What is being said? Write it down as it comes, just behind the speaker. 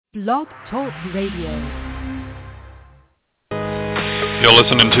Blog Talk Radio. You're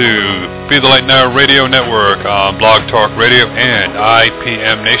listening to Be the Light Now Radio Network on Blog Talk Radio and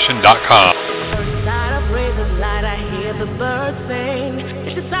IPMNation.com. Light up, raise the light, I hear the birds sing.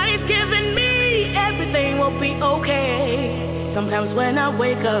 If society's giving me, everything will be okay. Sometimes when I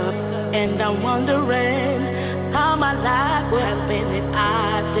wake up and I'm wondering how my life would have been if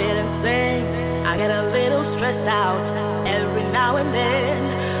I didn't sing, I get a little stressed out every now and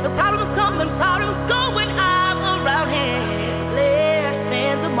then. The problems come and problems go when I'm around here. Blessed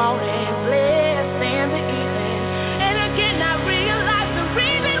in the morning, blessed in the evening, and again I realize the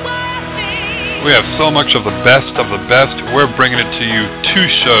reason why we have so much of the best of the best. We're bringing it to you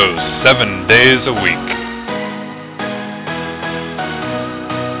 2 shows, 7 days a week.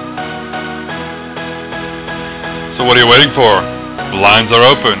 So what are you waiting for? The lines are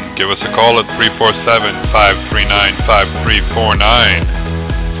open. Give us a call at 347-539-5349.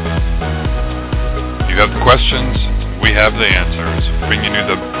 You have the questions, we have the answers, bringing you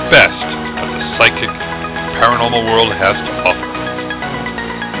the best that the psychic paranormal world has to offer.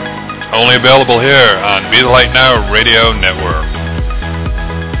 Only available here on Be the Light Now Radio Network.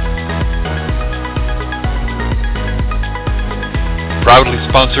 Proudly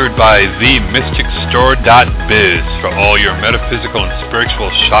sponsored by TheMysticStore.biz for all your metaphysical and spiritual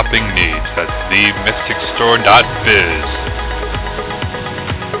shopping needs. That's TheMysticStore.biz.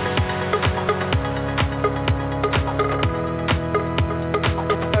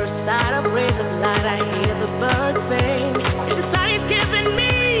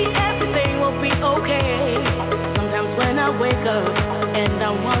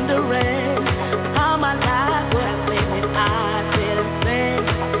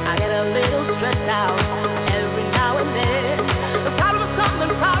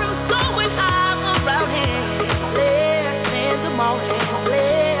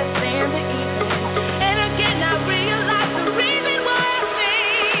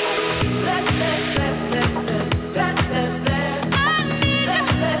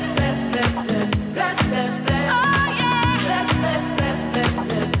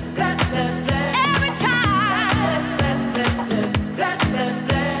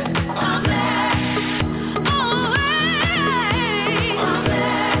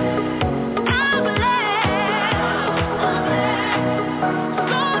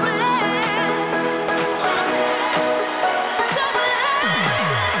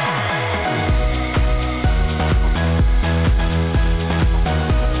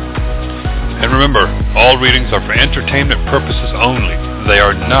 Remember, all readings are for entertainment purposes only. They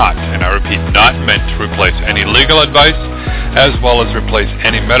are not, and I repeat, not meant to replace any legal advice, as well as replace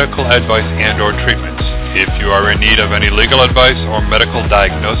any medical advice and or treatments. If you are in need of any legal advice or medical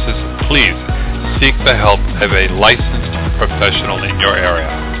diagnosis, please seek the help of a licensed professional in your area.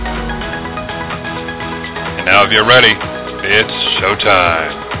 And now if you're ready, it's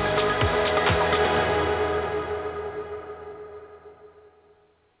showtime.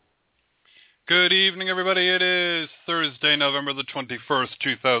 Good evening, everybody. It is Thursday, November the 21st,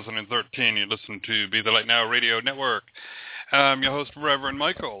 2013. You listen to Be the Light Now Radio Network. I'm your host, Reverend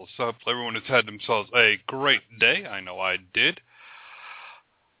Michael. So I hope everyone has had themselves a great day. I know I did.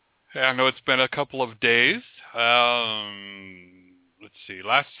 I know it's been a couple of days. Let's see.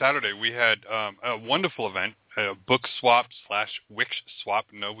 Last Saturday, we had a wonderful event, a book swap / witch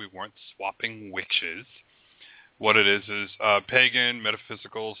swap. No, we weren't swapping witches. What it is pagan,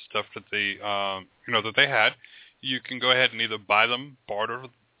 metaphysical stuff that they, that they had. You can go ahead and either buy them, barter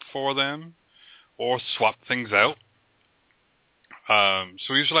for them, or swap things out. So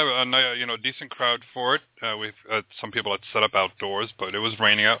we usually have a decent crowd for it. We've some people had set up outdoors, but it was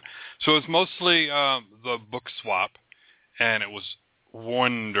raining out, so it was mostly the book swap, and it was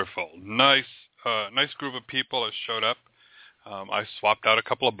wonderful. Nice group of people that showed up. I swapped out a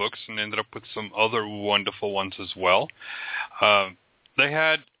couple of books and ended up with some other wonderful ones as well. They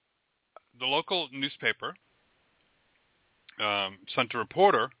had the local newspaper sent a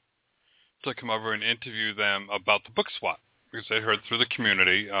reporter to come over and interview them about the book swap, because they heard through the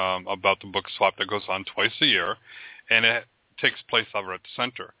community about the book swap that goes on twice a year, and it takes place over at the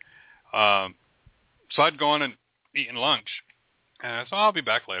center. So I'd gone and eaten lunch, and I said, I'll be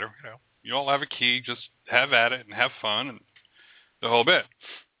back later. You all have a key, just have at it and have fun and the whole bit.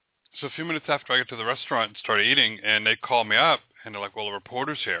 So a few minutes after I got to the restaurant and started eating, and they called me up, and they're like, well, the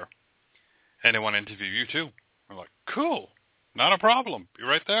reporter's here, and they want to interview you too. I'm like, cool, not a problem, be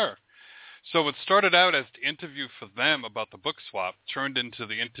right there. So what started out as the interview for them about the book swap turned into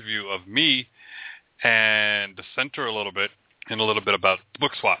the interview of me and the center a little bit, and a little bit about the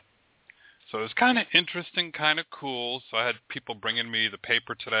book swap. So it was kind of interesting, kind of cool. So I had people bringing me the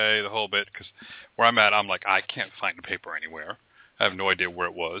paper today, the whole bit, because where I'm at, I'm like, I can't find the paper anywhere. I have no idea where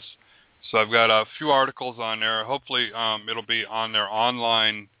it was. So I've got a few articles on there. Hopefully it'll be on their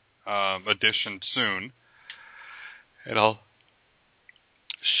online edition soon. And I'll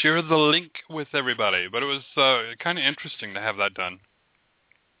share the link with everybody. But it was kind of interesting to have that done.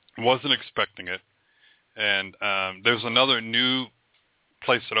 Wasn't expecting it. And there's another new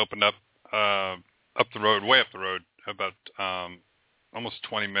place that opened up the road, way up the road, about almost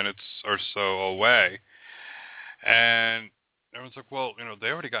 20 minutes or so away. And everyone's like, well, they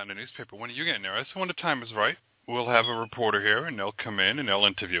already got in a newspaper. When are you getting there? I said, when the time is right, we'll have a reporter here, and they'll come in, and they'll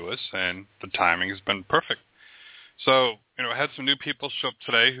interview us, and the timing has been perfect. So, I had some new people show up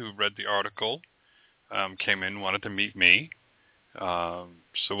today who read the article, came in, wanted to meet me. So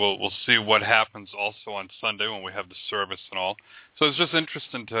we'll see what happens also on Sunday when we have the service and all. So it's just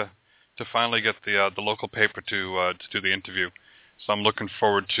interesting to finally get the local paper to do the interview. So I'm looking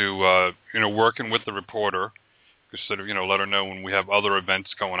forward to working with the reporter, just sort of let her know when we have other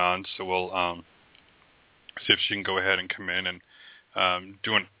events going on. So we'll see if she can go ahead and come in and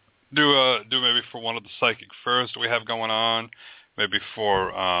do maybe for one of the psychic fairs that we have going on, maybe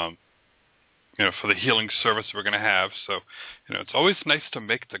for for the healing service we're going to have. So it's always nice to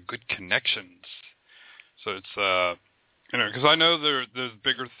make the good connections. So it's because I know there's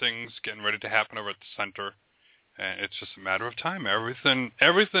bigger things getting ready to happen over at the center, and it's just a matter of time. Everything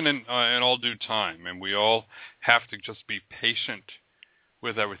in all due time, and we all have to just be patient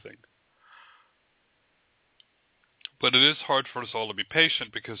with everything. But it is hard for us all to be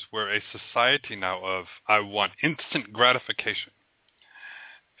patient because we're a society now of I want instant gratification.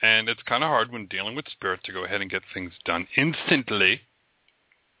 And it's kind of hard when dealing with spirit to go ahead and get things done instantly.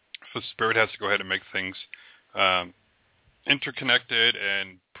 So spirit has to go ahead and make things interconnected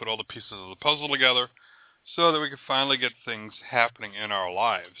and put all the pieces of the puzzle together so that we can finally get things happening in our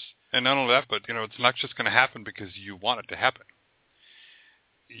lives. And not only that, but, it's not just going to happen because you want it to happen.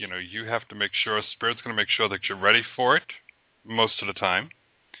 You have to make sure, spirit's going to make sure that you're ready for it most of the time,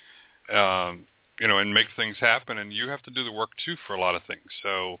 and make things happen. And you have to do the work, too, for a lot of things.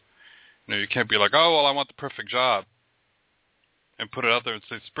 So, you can't be like, oh, well, I want the perfect job, and put it out there and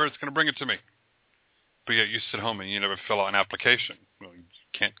say, spirit's going to bring it to me. But yet you sit home and you never fill out an application. Well, you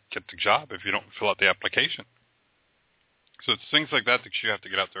can't get the job if you don't fill out the application. So it's things like that you have to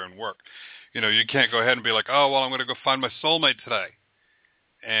get out there and work. You can't go ahead and be like, oh, well, I'm going to go find my soulmate today.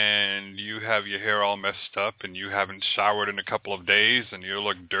 And you have your hair all messed up and you haven't showered in a couple of days and you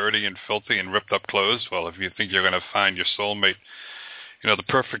look dirty and filthy and ripped up clothes. Well, if you think you're going to find your soulmate, the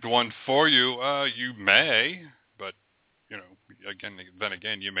perfect one for you, you may, but,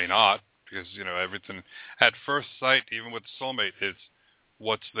 again, you may not. Because, everything at first sight, even with soulmate, is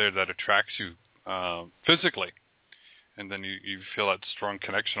what's there that attracts you physically. And then you feel that strong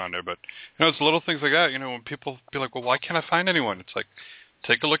connection on there. But, it's little things like that, when people be like, well, why can't I find anyone? It's like,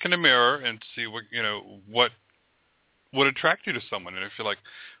 take a look in the mirror and see what would attract you to someone. And if you're like,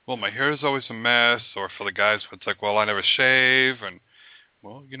 well, my hair is always a mess, or for the guys, it's like, well, I never shave. And,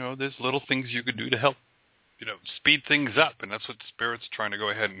 well, there's little things you could do to help. Speed things up, and that's what Spirit's trying to go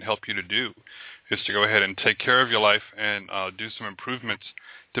ahead and help you to do, is to go ahead and take care of your life and do some improvements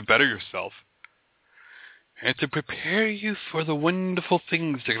to better yourself and to prepare you for the wonderful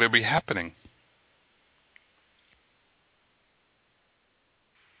things that are going to be happening.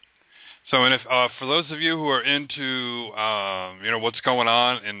 So, and if for those of you who are into, what's going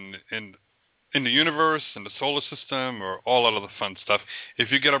on in the universe and the solar system or all that other fun stuff,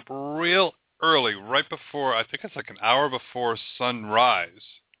 if you get up real early, right before, I think it's like an hour before sunrise,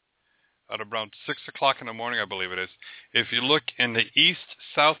 at around 6 o'clock in the morning, I believe it is, if you look in the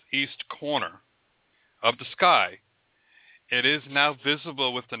southeast corner of the sky, it is now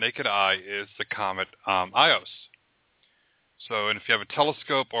visible with the naked eye, is the comet Ios. So, and if you have a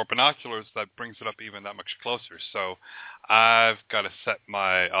telescope or binoculars, that brings it up even that much closer. So I've got to set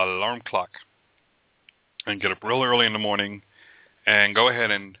my alarm clock and get up real early in the morning and go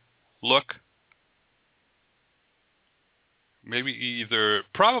ahead and look. Maybe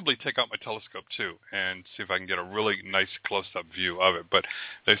probably take out my telescope too and see if I can get a really nice close-up view of it. But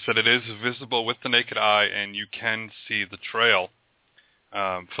they said it is visible with the naked eye, and you can see the trail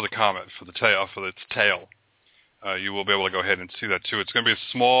for the comet, for its tail. You will be able to go ahead and see that too. It's going to be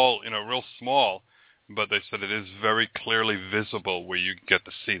a small, real small, but they said it is very clearly visible where you get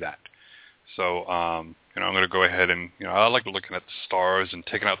to see that. So, I'm going to go ahead and, I like looking at the stars and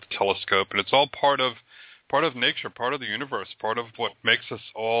taking out the telescope, and it's all part of nature, part of the universe, part of what makes us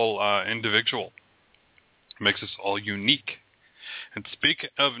all individual, makes us all unique. And speaking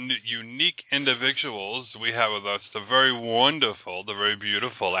of unique individuals, we have with us the very wonderful, the very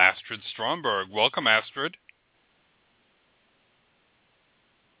beautiful Astrid Stromberg. Welcome, Astrid.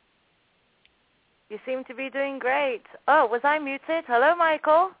 You seem to be doing great. Oh, was I muted? Hello,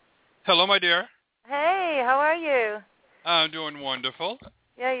 Michael. Hello, my dear. Hey, how are you? I'm doing wonderful.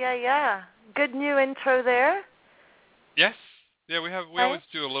 Yeah. Good new intro there. Yes. Yeah, we always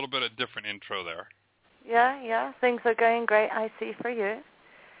do a little bit of different intro there. Yeah. Things are going great, I see, for you.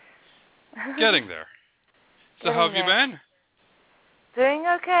 Getting there. So how have you been? Doing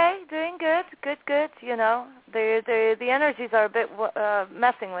okay. Doing good. Good. You know, the energies are a bit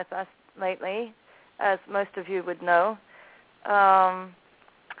messing with us lately, as most of you would know.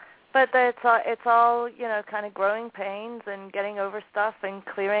 But it's all, you know, kind of growing pains and getting over stuff and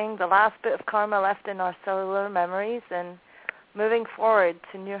clearing the last bit of karma left in our cellular memories and moving forward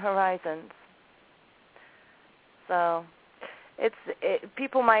to new horizons. So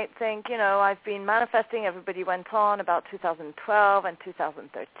people might think, you know, I've been manifesting, everybody went on about 2012 and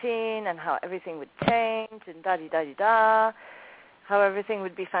 2013 and how everything would change and da-di-da-di-da, how everything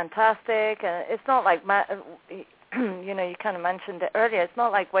would be fantastic. And it's not like, you know, you kind of mentioned it earlier, it's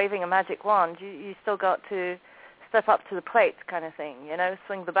not like waving a magic wand. You still got to step up to the plate kind of thing, you know,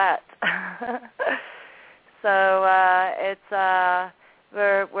 swing the bat. So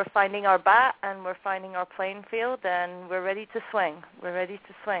we're finding our bat and we're finding our playing field and we're ready to swing. We're ready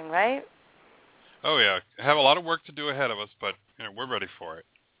to swing, right? Oh, yeah. I have a lot of work to do ahead of us, but you know, we're ready for it.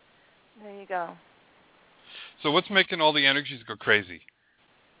 There you go. So what's making all the energies go crazy?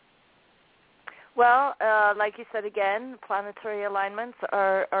 Well, like you said again, planetary alignments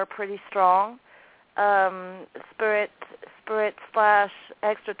are pretty strong.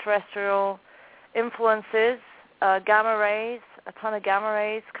 Spirit/extraterrestrial influences, gamma rays, a ton of gamma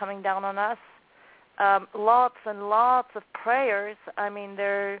rays coming down on us. Lots and lots of prayers. I mean,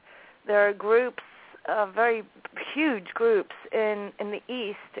 there are groups, very huge groups in the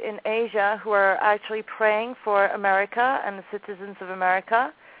East, in Asia, who are actually praying for America and the citizens of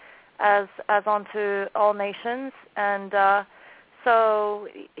America as onto all nations. And so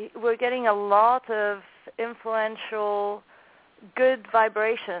we're getting a lot of influential, good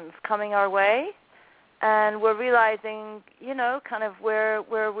vibrations coming our way. And we're realizing, you know, kind of what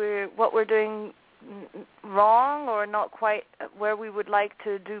we're doing wrong or not quite where we would like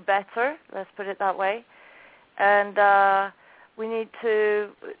to do better. Let's put it that way. And we need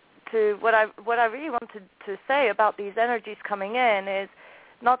to what I really wanted to say about these energies coming in is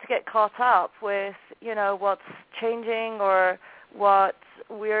not to get caught up with, you know, what's changing or what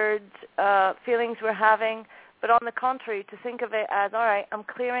weird feelings we're having. But on the contrary, to think of it as, all right, I'm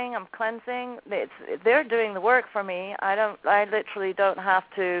clearing, I'm cleansing. They're doing the work for me. I literally don't have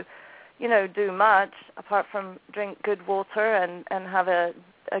to, you know, do much apart from drink good water and have a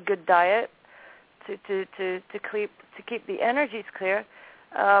good diet to keep the energies clear.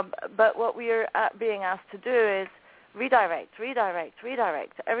 But what we are being asked to do is redirect.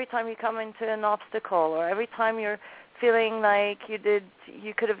 Every time you come into an obstacle, or every time you're feeling like you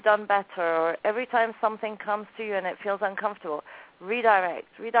could have done better, or every time something comes to you and it feels uncomfortable,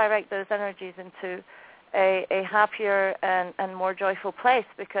 redirect those energies into a happier and more joyful place,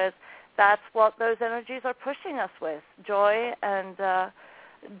 because that's what those energies are pushing us with, joy and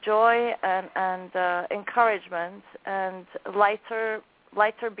encouragement and lighter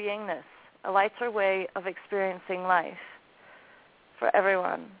beingness, a lighter way of experiencing life for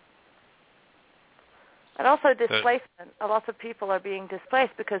everyone. And also displacement. A lot of people are being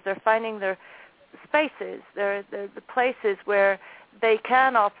displaced because they're finding their spaces, they're the places where they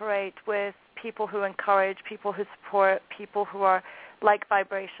can operate with people who encourage, people who support, people who are like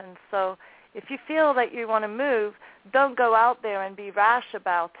vibrations. So if you feel that you want to move, don't go out there and be rash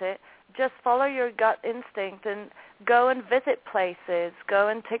about it. Just follow your gut instinct and go and visit places. Go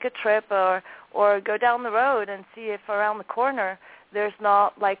and take a trip or go down the road and see if around the corner there's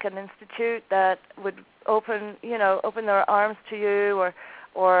not like an institute that would open their arms to you,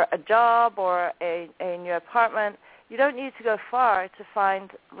 or a job, or a new apartment. You don't need to go far to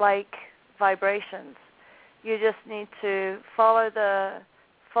find like vibrations. You just need to follow the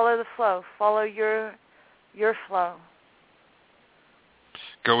flow, follow your flow.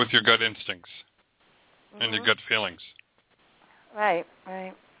 Go with your gut instincts and your gut feelings. Right.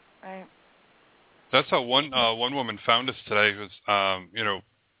 That's how one woman found us today. Was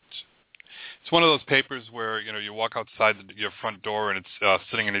it's one of those papers where you walk outside your front door and it's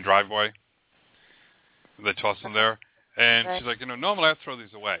sitting in your driveway. They toss them there, and she's like, normally I throw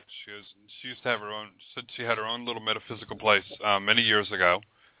these away. She used to have her own. Said she had her own little metaphysical place many years ago,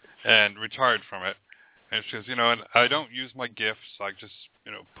 and retired from it. And she goes, and I don't use my gifts. I just,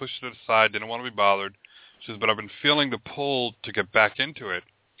 pushed it aside, didn't want to be bothered. She says, but I've been feeling the pull to get back into it.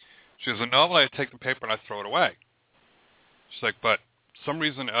 She goes, normally I take the paper and I throw it away. She's like, but some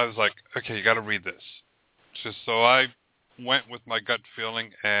reason I was like, okay, you got to read this. She says, so I went with my gut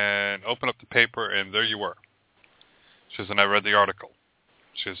feeling and opened up the paper, and there you were. She says, and I read the article.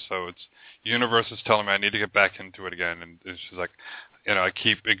 She says, so it's universe is telling me I need to get back into it again. And she's like, I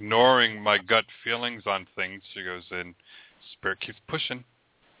keep ignoring my gut feelings on things. She goes, and Spirit keeps pushing.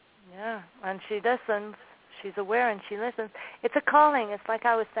 Yeah, and she listens. She's aware and she listens. It's a calling. It's like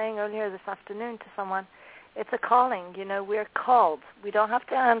I was saying earlier this afternoon to someone. It's a calling. We're called. We don't have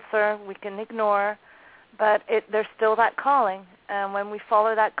to answer. We can ignore. But there's still that calling. And when we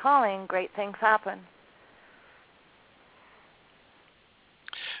follow that calling, great things happen.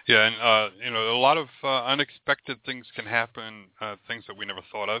 Yeah, and, a lot of unexpected things can happen, things that we never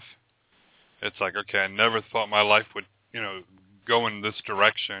thought of. It's like, okay, I never thought my life would, go in this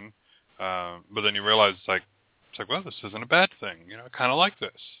direction. But then you realize, it's like, well, this isn't a bad thing. I kind of like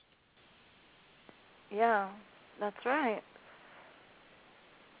this. Yeah, that's right.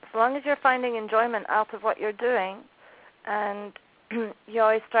 As long as you're finding enjoyment out of what you're doing, and you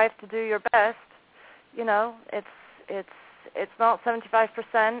always strive to do your best, it's not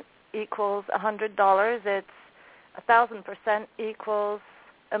 75% equals $100. It's 1,000% equals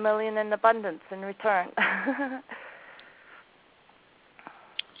 $1 million in abundance in return.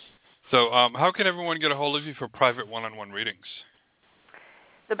 So how can everyone get a hold of you for private one-on-one readings?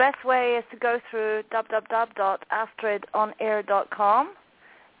 The best way is to go through www.astridonair.com,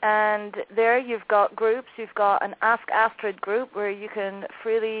 and there you've got groups. You've got an Ask Astrid group where you can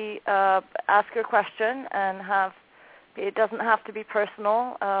freely ask your question and it doesn't have to be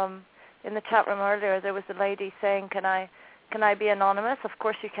personal. In the chat room earlier, there was a lady saying, can I be anonymous? Of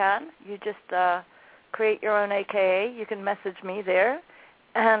course you can. You just create your own AKA. You can message me there,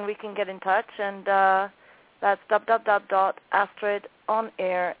 and we can get in touch, and that's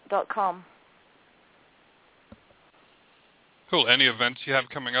www.astridonair.com. Cool. Any events you have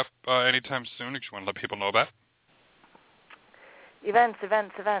coming up anytime soon that you want to let people know about? Events.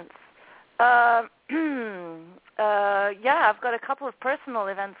 Yeah, I've got a couple of personal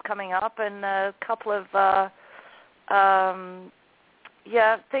events coming up, and a couple of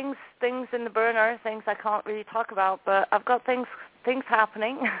things in the burner, things I can't really talk about, but I've got things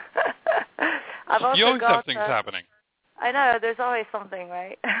happening. You always have things happening. I know, there's always something,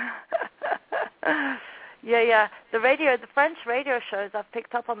 right? Yeah. The French radio shows, I've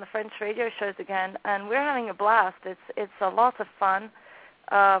picked up on the French radio shows again, and we're having a blast. It's a lot of fun.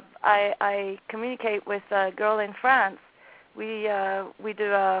 I communicate with a girl in France. We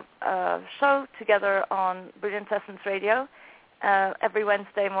do a show together on Brilliant Essence Radio every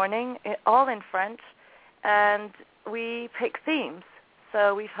Wednesday morning, all in French, and we pick themes.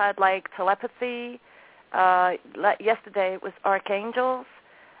 So we've had like telepathy. Yesterday it was archangels,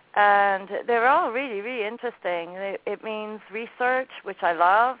 and they're all really, really interesting. It means research, which I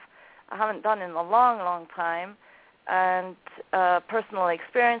love. I haven't done in a long, long time. And personal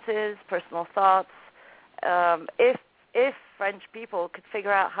experiences, personal thoughts. If French people could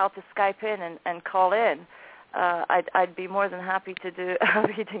figure out how to Skype in and call in, I'd be more than happy to do a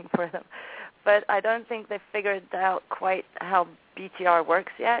reading for them. But I don't think they've figured out quite how BTR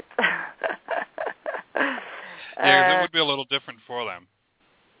works yet. Yeah, it would be a little different for them.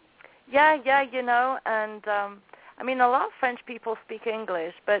 Yeah, and I mean, a lot of French people speak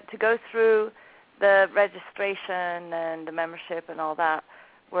English, but to go through the registration and the membership and all that,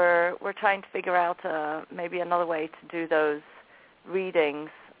 we're trying to figure out maybe another way to do those readings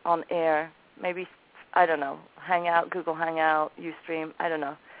on air. Maybe, I don't know, Hangout, Google Hangout, Ustream, I don't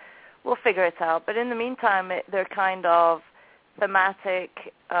know. We'll figure it out. But in the meantime, they're kind of thematic,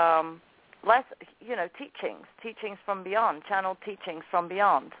 teachings from beyond, channeled teachings from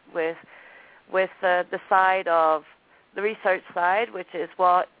beyond, with the side of the research side, which is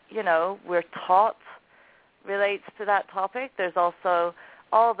what we're taught relates to that topic. There's also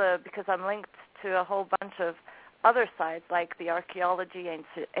because I'm linked to a whole bunch of other sides, like the archaeology and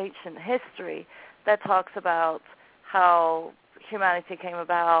ancient history, that talks about how humanity came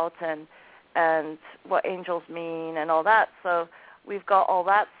about and what angels mean and all that. So we've got all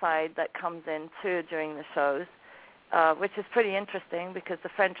that side that comes in too during the shows, which is pretty interesting because the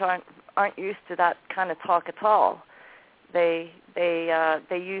French aren't used to that kind of talk at all. They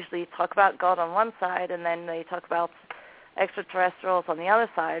usually talk about God on one side, and then they talk about extraterrestrials on the other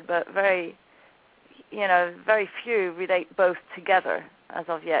side, but very few relate both together as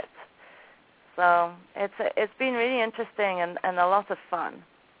of yet. So it's been really interesting and a lot of fun.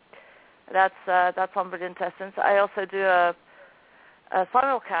 That's on Brilliant Essence. I also do a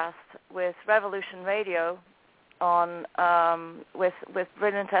simulcast with Revolution Radio on with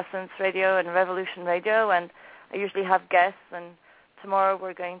Brilliant Essence Radio and Revolution Radio, and I usually have guests. And tomorrow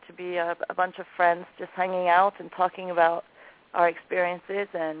we're going to be a bunch of friends just hanging out and talking about our experiences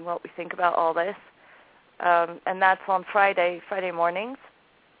and what we think about all this. And that's on Friday mornings.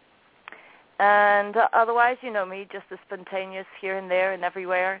 And otherwise, you know me, just as spontaneous here and there and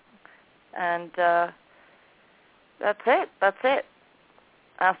everywhere. And that's it.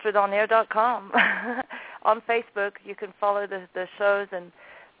 AstridOnAir.com. On Facebook, you can follow the shows and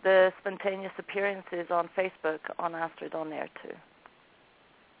the spontaneous appearances on Facebook on Astrid on Air, too. Good.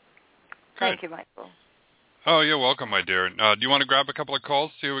 Thank you, Michael. Oh, you're welcome, my dear. Do you want to grab a couple of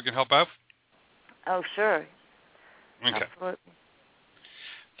calls, see if we can help out? Oh, sure. Okay. Absolutely.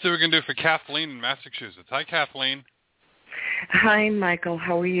 See what we can do for Kathleen in Massachusetts. Hi, Kathleen. Hi, Michael.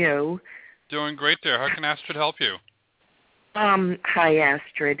 How are you? Doing great, dear. How can Astrid help you? Hi,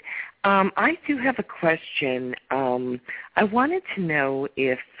 Astrid. I do have a question. I wanted to know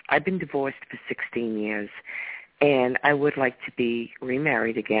if I've been divorced for 16 years, and I would like to be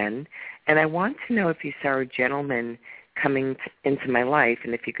remarried again. And I want to know if you saw a gentleman coming into my life,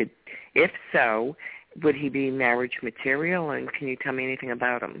 and if so, would he be marriage material, and can you tell me anything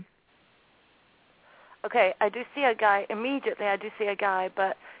about him? Okay, I do see a guy. Immediately I do see a guy,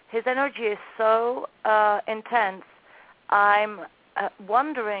 but his energy is so intense, I'm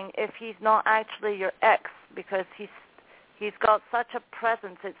wondering if he's not actually your ex, because he's got such a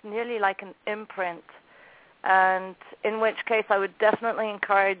presence. It's nearly like an imprint, and in which case I would definitely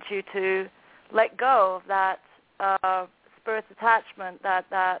encourage you to let go of that spirit attachment,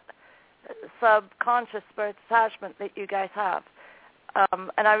 that subconscious spirit attachment that you guys have.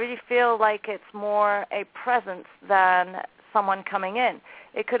 And I really feel like it's more a presence than someone coming in.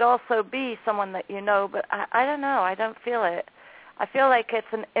 It could also be someone that you know, but I don't know. I don't feel it. I feel like it's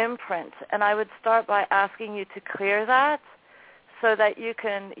an imprint, and I would start by asking you to clear that so that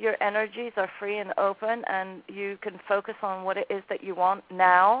your energies are free and open, and you can focus on what it is that you want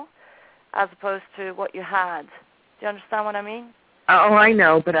now as opposed to what you had. Do you understand what I mean? Oh, I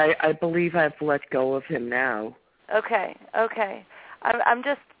know, but I believe I've let go of him now. Okay. I'm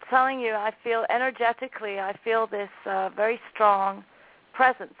just telling you, I feel energetically, I feel this very strong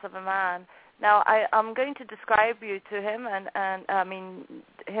presence of a man. Now, I'm going to describe you to him, and I mean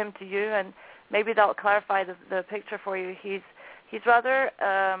him to you, and maybe that'll clarify the picture for you. He's rather,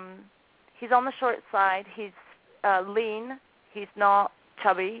 he's on the short side. He's lean. He's not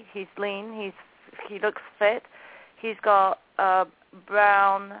chubby. He's lean. He looks fit. He's got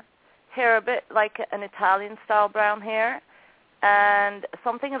brown hair, a bit like an Italian-style brown hair, and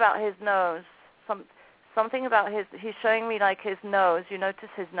something about his nose. Something about he's showing me like his nose. You notice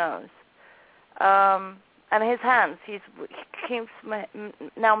his nose. And his hands. He keeps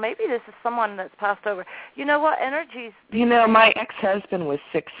now maybe this is someone that's passed over. You know what energies? You know, my ex-husband was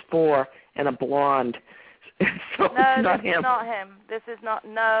 6'4" and a blonde. So no, it's not this him. is not him. This is not.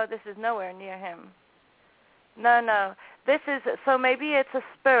 No, this is nowhere near him. No. This is, so maybe it's a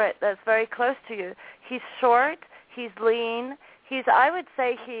spirit that's very close to you. He's short. He's lean. I would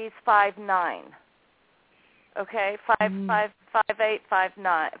say he's 5'9". Okay, 5'8",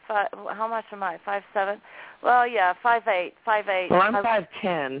 5'9". How much am I? 5'7"? Well, yeah, 5'8". Well, I'm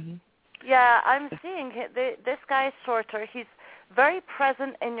 5'10". Yeah, I'm seeing this guy is shorter. He's very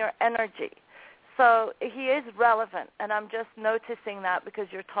present in your energy. So he is relevant, and I'm just noticing that because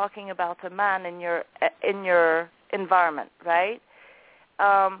you're talking about a man in your environment, right?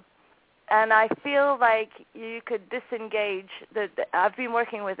 And I feel like you could disengage. I've been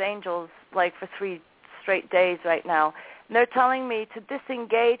working with angels like for 3 straight days right now, and they're telling me to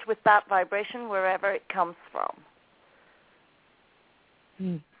disengage with that vibration wherever it comes from.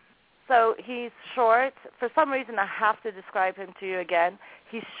 So he's short. For some reason, I have to describe him to you again.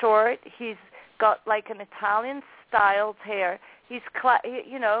 He's short. He's got like an Italian-styled hair. He's,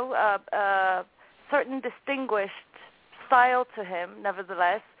 certain distinguished style to him,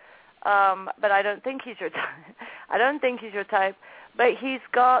 nevertheless. But I don't think he's your type. But he's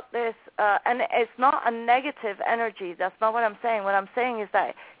got this, and it's not a negative energy. That's not what I'm saying. What I'm saying is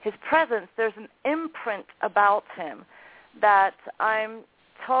that his presence, there's an imprint about him that I'm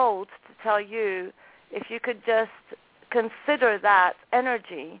told to tell you, if you could just consider that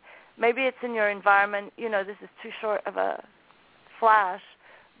energy. Maybe it's in your environment. This is too short of a flash,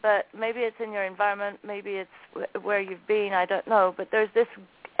 but maybe it's in your environment. Maybe it's where you've been. I don't know. But there's this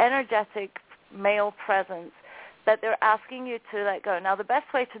energetic male presence that they're asking you to let go. Now, the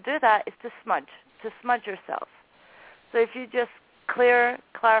best way to do that is to smudge yourself. So if you just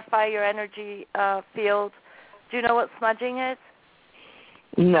clarify your energy field. Do you know what smudging is?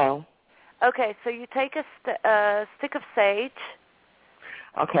 No. Okay, so you take a stick of sage.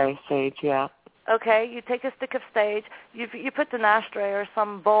 Okay, sage, yeah. Okay, you take a stick of sage. You put an ashtray or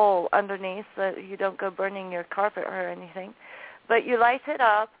some bowl underneath so you don't go burning your carpet or anything. But you light it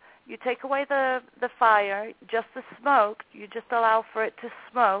up. You take away the fire, just the smoke. You just allow for it to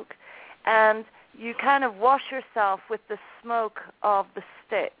smoke. And you kind of wash yourself with the smoke of the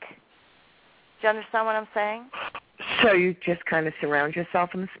stick. Do you understand what I'm saying? So you just kind of surround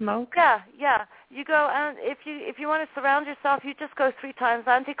yourself in the smoke? Yeah. You go, and if you want to surround yourself, you just go 3 times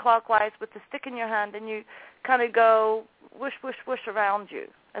anti-clockwise with the stick in your hand, and you kind of go whoosh, whoosh, whoosh around you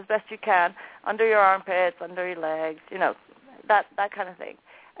as best you can, under your armpits, under your legs, that kind of thing.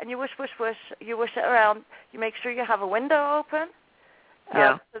 And you whoosh, whoosh, whoosh. You whoosh it around. You make sure you have a window open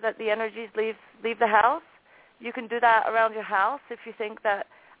so that the energies leave the house. You can do that around your house if you think that.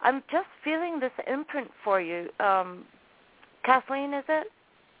 I'm just feeling this imprint for you. Kathleen, is it?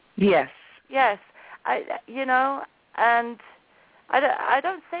 Yes. Yes. And I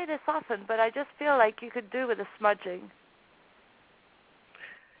don't say this often, but I just feel like you could do with a smudging.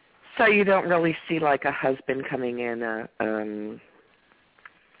 So you don't really see like a husband coming in,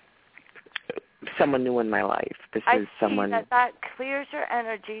 someone new in my life. I see that clears your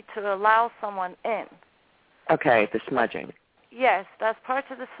energy to allow someone in. Okay, the smudging. Yes, that's part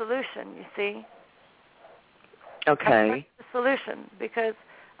of the solution, you see. Okay. That's the solution, because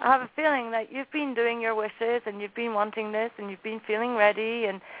I have a feeling that you've been doing your wishes and you've been wanting this and you've been feeling ready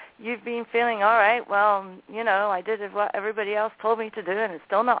and you've been feeling, all right, well, I did what everybody else told me to do and it's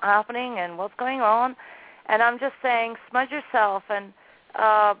still not happening and what's going on. And I'm just saying, smudge yourself and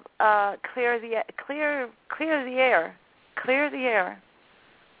clear the air. Clear the air.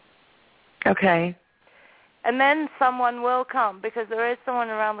 Okay. And then someone will come, because there is someone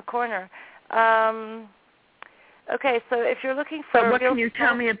around the corner. Okay, so if you're looking for... So what can you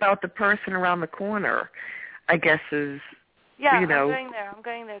tell me about the person around the corner, I guess is, Yeah, I'm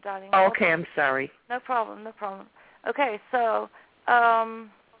going there, darling. Oh, okay, I'm sorry. No problem. Okay, so...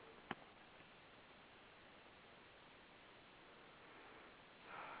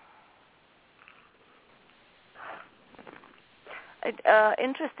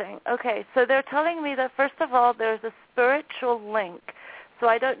 interesting. Okay, so they're telling me that, first of all, there's a spiritual link. So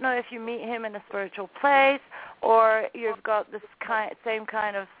I don't know if you meet him in a spiritual place or you've got this same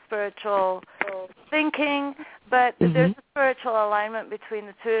kind of spiritual thinking, but there's a spiritual alignment between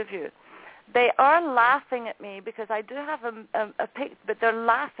the two of you. They are laughing at me because I do have a pic, but they're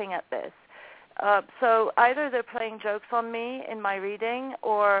laughing at this. So either they're playing jokes on me in my reading,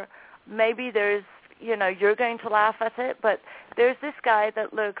 or maybe there's, you're going to laugh at it, but there's this guy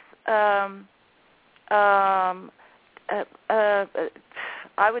that looks,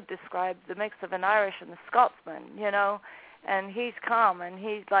 I would describe the mix of an Irish and a Scotsman, and he's calm, and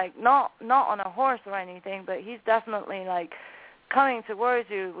he's like not on a horse or anything, but he's definitely like coming towards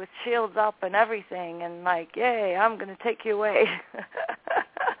you with shields up and everything, and like, yay, I'm going to take you away.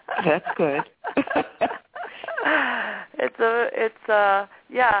 That's good.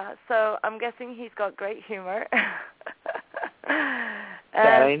 Yeah, so I'm guessing he's got great humor.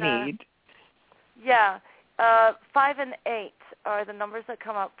 That I need. Yeah, 5 and 8 are the numbers that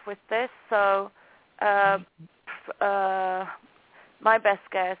come up with this, so my best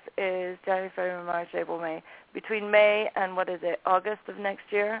guess is January, February, March, April, May. Between May and, August of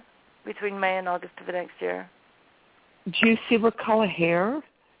next year? Between May and August of the next year. Do you see what color hair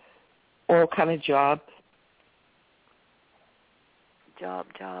or what kind of job? Job.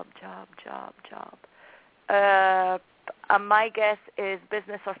 My guess is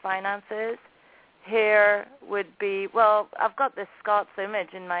business or finances. Hair would be, I've got this Scots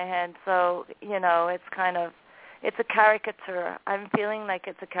image in my head, so, it's a caricature. I'm feeling like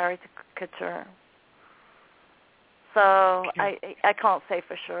it's a caricature. So I can't say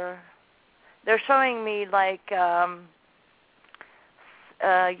for sure. They're showing me like,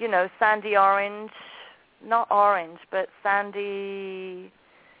 sandy orange, not orange, but sandy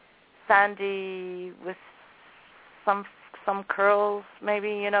with some curls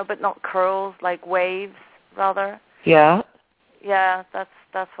maybe, but not curls, like waves rather. Yeah. Yeah,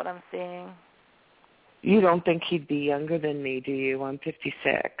 that's what I'm seeing. You don't think he'd be younger than me, do you? I'm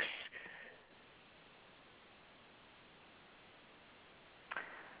 56.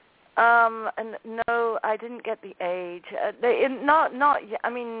 No, I didn't get the age.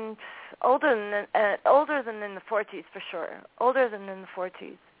 Older than in the 40s for sure. Older than in the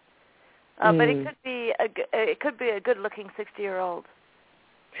 40s. But it could be a good-looking 60-year-old.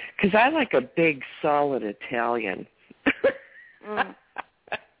 Because I like a big, solid Italian.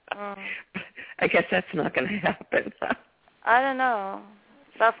 I guess that's not going to happen. I don't know.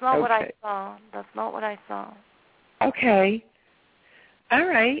 That's not Okay. what I saw. That's not what I saw. Okay. All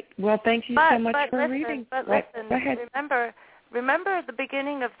right. Well, thank you so much for reading. But Go listen, ahead. remember at the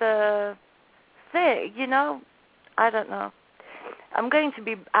beginning of the thing, I don't know. I'm going to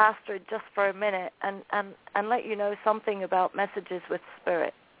be Astrid just for a minute and let you know something about messages with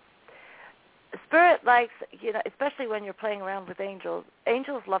Spirit. Spirit likes, especially when you're playing around with angels,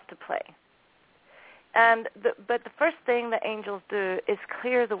 angels love to play. But the first thing that angels do is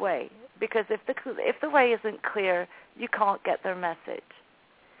clear the way, because if the way isn't clear, you can't get their message.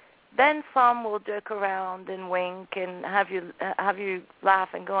 Then some will joke around and wink and have you laugh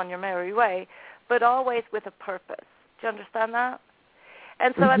and go on your merry way, but always with a purpose. Do you understand that?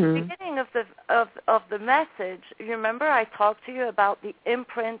 And so at the beginning of the message, you remember I talked to you about the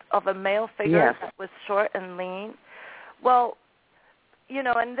imprint of a male figure that was short and lean? Well,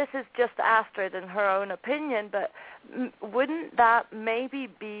 and this is just Astrid and her own opinion, but wouldn't that maybe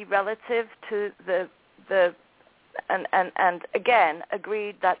be relative to and again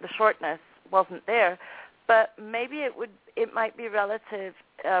agreed that the shortness wasn't there, but maybe it might be relevant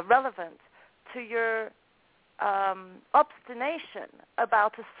to your obstination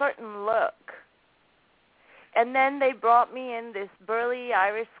about a certain look. And then they brought me in this burly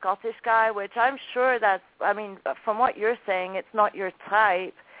Irish Scottish guy, which I'm sure from what you're saying, it's not your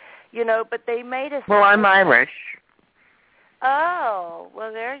type, but they made us. Well, I'm Irish. Oh,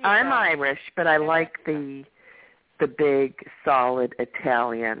 well, there you go. I'm Irish, but I like the big, solid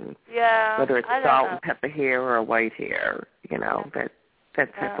Italian. Yeah. Whether it's salt and pepper hair or white hair, that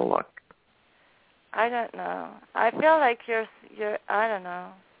type of look. I don't know. I feel like you're I don't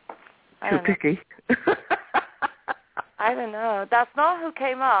know. Too picky. I don't know. That's not who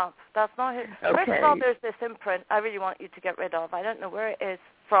came up. That's not who. Okay. First of all, there's this imprint I really want you to get rid of. I don't know where it is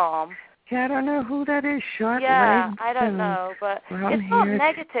from. Yeah, I don't know who that is. Short legs. I don't know, but it's not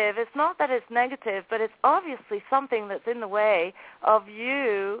negative. It's not that it's negative, but it's obviously something that's in the way of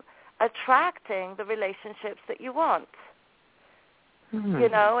you attracting the relationships that you want.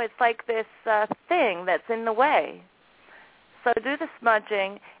 It's like this thing that's in the way. So do the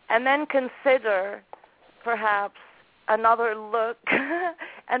smudging and then consider perhaps another look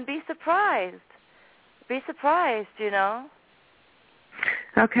and be surprised. Be surprised,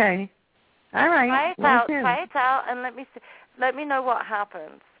 Okay. All right. Try it out and let me know what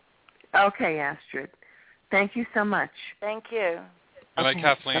happens. Okay, Astrid. Thank you so much. Thank you. Good night,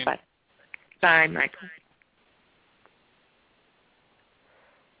 Kathleen. Bye-bye. Bye, Michael.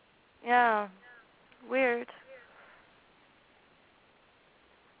 Yeah. Weird.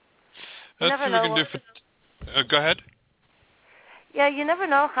 Let's see what we can do for... go ahead. Yeah, you never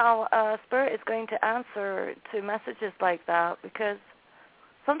know how Spirit is going to answer to messages like that, because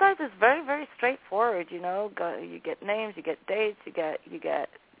sometimes it's very, very straightforward. You get names, you get dates, you get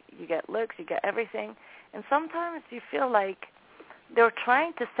looks, you get everything, and sometimes you feel like they're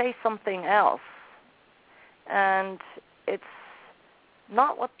trying to say something else, and it's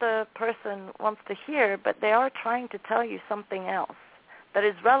not what the person wants to hear, but they are trying to tell you something else that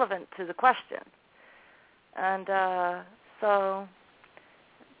is relevant to the question. And so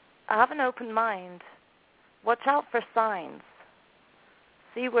have an open mind. Watch out for signs.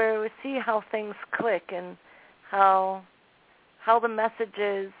 See how things click and how the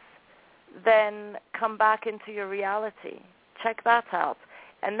messages then come back into your reality. Check that out.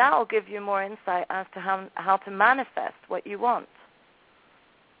 And that will give you more insight as to how to manifest what you want.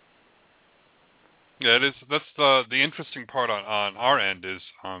 Yeah, it is. That's the interesting part on our end is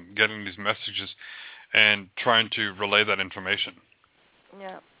getting these messages and trying to relay that information.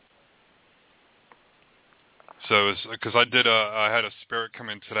 Yeah. So, because I had a spirit come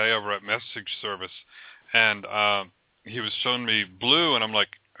in today over at message service, and he was showing me blue, and I'm like,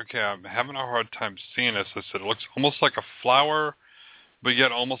 okay, I'm having a hard time seeing this. I said, it looks almost like a flower, but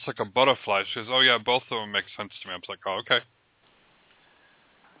yet almost like a butterfly. She goes, oh yeah, both of them make sense to me. I was like, oh, okay.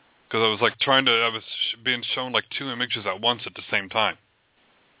 Because I was like I was being shown like two images at once at the same time.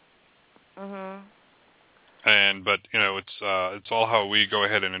 Mhm. But it's all how we go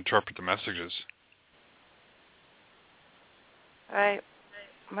ahead and interpret the messages. Right.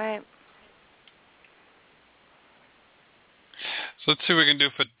 So let's see what we can do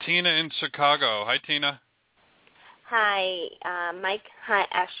for Tina in Chicago. Hi, Tina. Hi, Mike. Hi,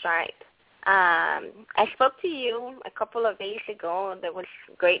 Astrid. I spoke to you a couple of days ago. There was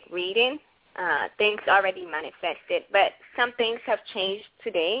great reading. Things already manifested, but some things have changed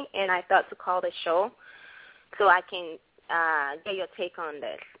today, and I thought to call the show so I can get your take on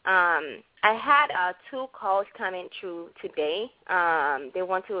this. I had 2 calls coming through today. They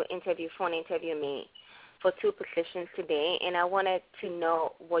want to phone interview me for 2 positions today, and I wanted to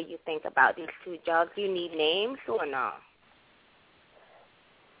know what you think about these 2 jobs. Do you need names or no?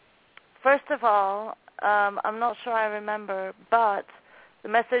 First of all, I'm not sure I remember, but the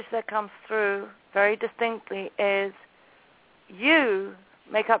message that comes through very distinctly is you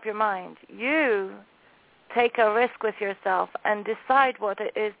make up your mind. You take a risk with yourself and decide what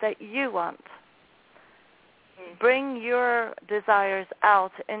it is that you want. Bring your desires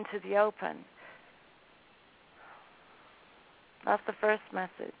out into the open. That's the first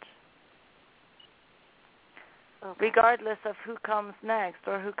message. Okay. Regardless of who comes next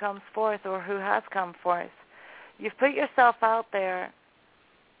or who comes forth or who has come forth, you've put yourself out there.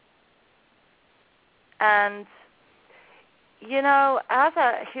 And, you know, as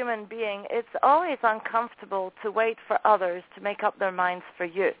a human being, it's always uncomfortable to wait for others to make up their minds for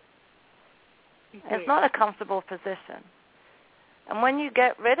you. Mm-hmm. It's not a comfortable position. And when you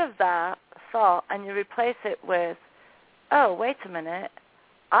get rid of that thought and you replace it with, oh, wait a minute,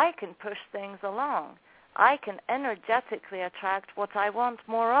 I can push things along. I can energetically attract what I want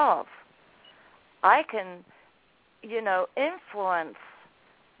more of. I can, you know, influence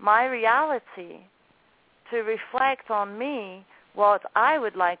my reality to reflect on me what I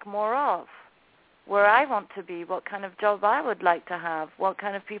would like more of, where I want to be, what kind of job I would like to have, what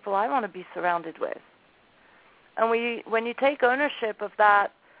kind of people I want to be surrounded with. And when you take ownership of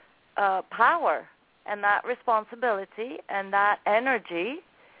that power and that responsibility and that energy,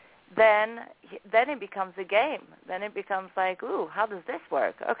 then it becomes a game. Then it becomes like, ooh, how does this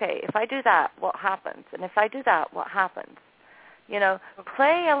work? Okay, if I do that, what happens? And if I do that, what happens? You know,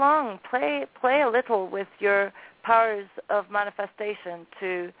 play along, play a little with your powers of manifestation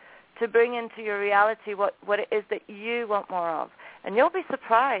to bring into your reality what it is that you want more of. And you'll be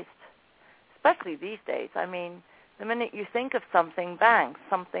surprised, especially these days. I mean, the minute you think of something, bang,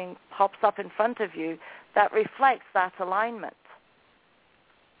 something pops up in front of you that reflects that alignment.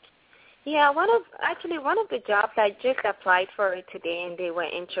 Yeah, one of the jobs I just applied for it today, and they were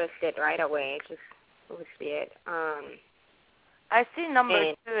interested right away. It was weird. I see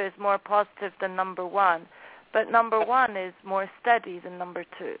number 2 is more positive than number 1, but number 1 is more steady than number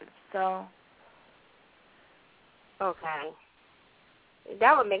 2. So. Okay.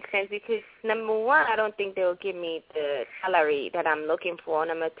 That would make sense because number 1, I don't think they'll give me the salary that I'm looking for.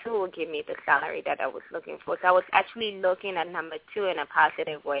 Number 2 will give me the salary that I was looking for. So I was actually looking at number 2 in a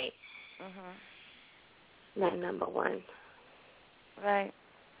positive way. Mm-hmm. Not number 1. Right.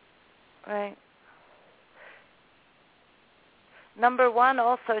 Number 1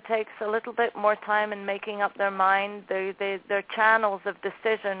 also takes a little bit more time in making up their mind. Their channels of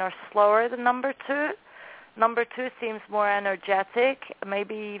decision are slower than number 2. Number 2 seems more energetic,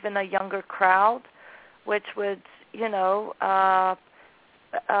 maybe even a younger crowd, which would, you know,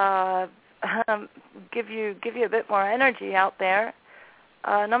 give you a bit more energy out there.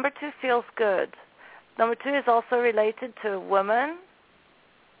 Number 2 feels good. Number 2 is also related to a woman.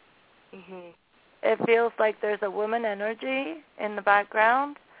 Mm-hmm. It feels like there's a woman energy in the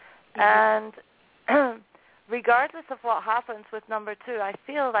background. Mm-hmm. And regardless of what happens with number 2, I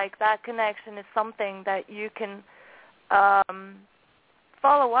feel like that connection is something that you can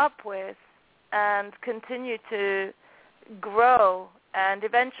follow up with and continue to grow and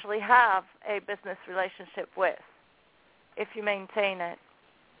eventually have a business relationship with, if you maintain it.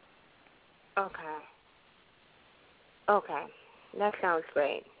 Okay. That sounds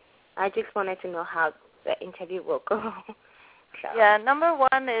great. I just wanted to know how the interview will go. So. Yeah, number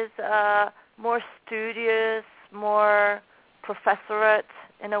 1 is more studious, more professorate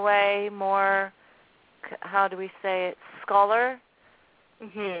in a way, more, how do we say it, scholar.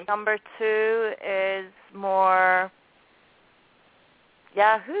 Mm-hmm. Number 2 is more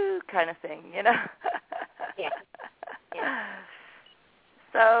Yahoo kind of thing, you know. Yeah.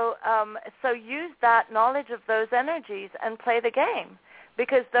 So use that knowledge of those energies and play the game,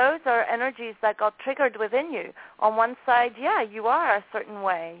 because those are energies that got triggered within you. On one side, yeah, you are a certain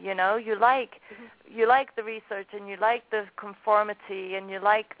way, you know. You like the research and you like the conformity and you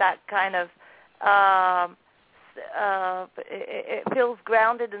like that kind of. It feels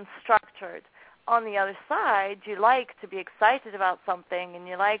grounded and structured. On the other side, you like to be excited about something and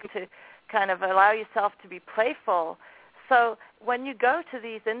you like to kind of allow yourself to be playful. So when you go to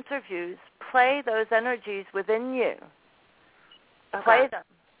these interviews, play those energies within you. Okay. Play them,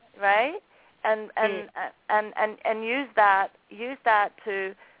 right? And use that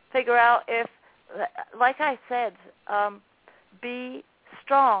to figure out if, like I said, be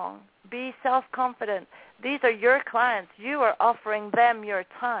strong. Be self-confident. These are your clients. You are offering them your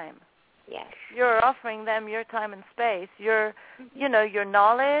time. Yes. You're offering them your time and space, your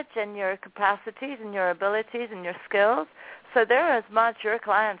knowledge and your capacities and your abilities and your skills. So they're as much your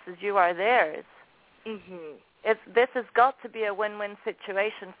clients as you are theirs. Mhm. This has got to be a win-win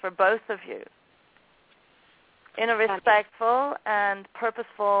situation for both of you, in a respectful and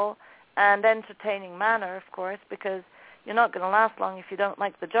purposeful and entertaining manner, of course, because you're not going to last long if you don't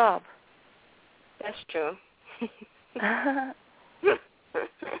like the job. That's true.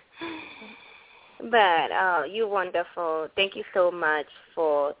 But you're wonderful. Thank you so much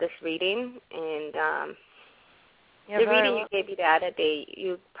for this reading. And the reading you gave me the other day,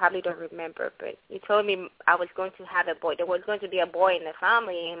 you probably don't remember, but you told me I was going to have a boy. There was going to be a boy in the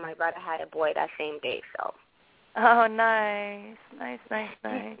family, and my brother had a boy that same day. So. Oh, nice.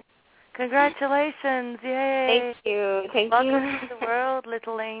 Congratulations. Yay. Thank you. Welcome to the world,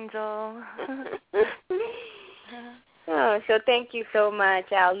 little angel. So thank you so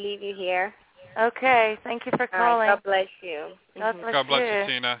much. I'll leave you here. Okay. Thank you for calling. God bless you. God bless you,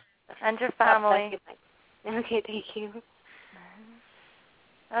 Tina. And your family. Okay, thank you.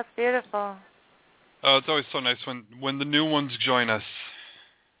 That's beautiful. Oh, it's always so nice when the new ones join us.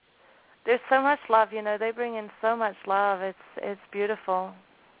 There's so much love, They bring in so much love. It's beautiful.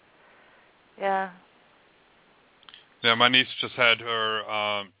 Yeah. Yeah, my niece just had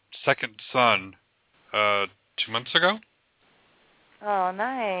her second son 2 months ago. Oh,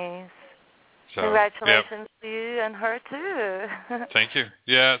 nice. So, congratulations to you and her, too. Thank you.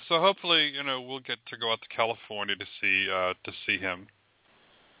 Yeah, so hopefully, we'll get to go out to California to see him.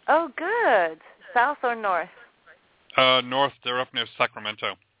 Oh, good. South or north? North. They're up near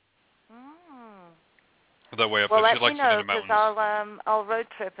Sacramento. That way up well, there. She likes it in the mountains. Well, let me know, because I'll road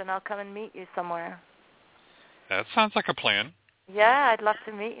trip and I'll come and meet you somewhere. That sounds like a plan. Yeah, I'd love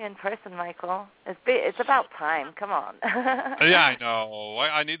to meet you in person, Michael. It's about time. Come on. Yeah, I know.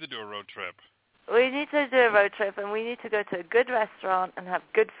 I need to do a road trip. We need to do a road trip, and we need to go to a good restaurant and have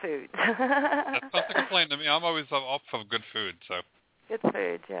good food. That sounds like a plan to me. I'm always up for good food. So. Good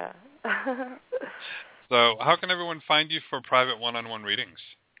food, yeah. So how can everyone find you for private one-on-one readings?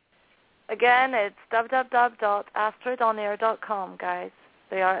 Again, it's www.astrodonair.com, guys.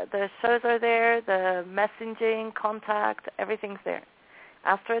 The shows are there, the messaging, contact, everything's there.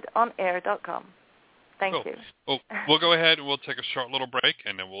 AstridOnAir.com. Thank you. Well, we'll go ahead and we'll take a short little break,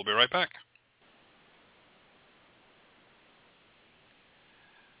 and then we'll be right back.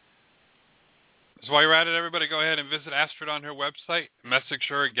 So while you're at it, everybody, go ahead and visit Astrid on her website. Message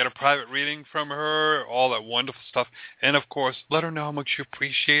her, get a private reading from her, all that wonderful stuff. And, of course, let her know how much you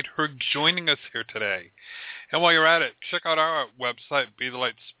appreciate her joining us here today. And while you're at it, check out our website,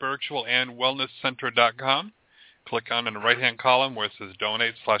 BeTheLightSpiritualAndWellnessCenter.com. Click on in the right-hand column where it says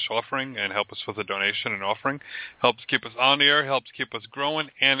Donate/Offering and help us with a donation and offering. Helps keep us on the air, helps keep us growing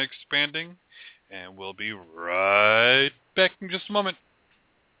and expanding. And we'll be right back in just a moment.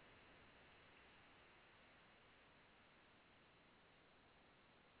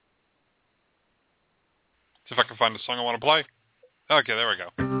 See if I can find the song I want to play. Okay, there we go.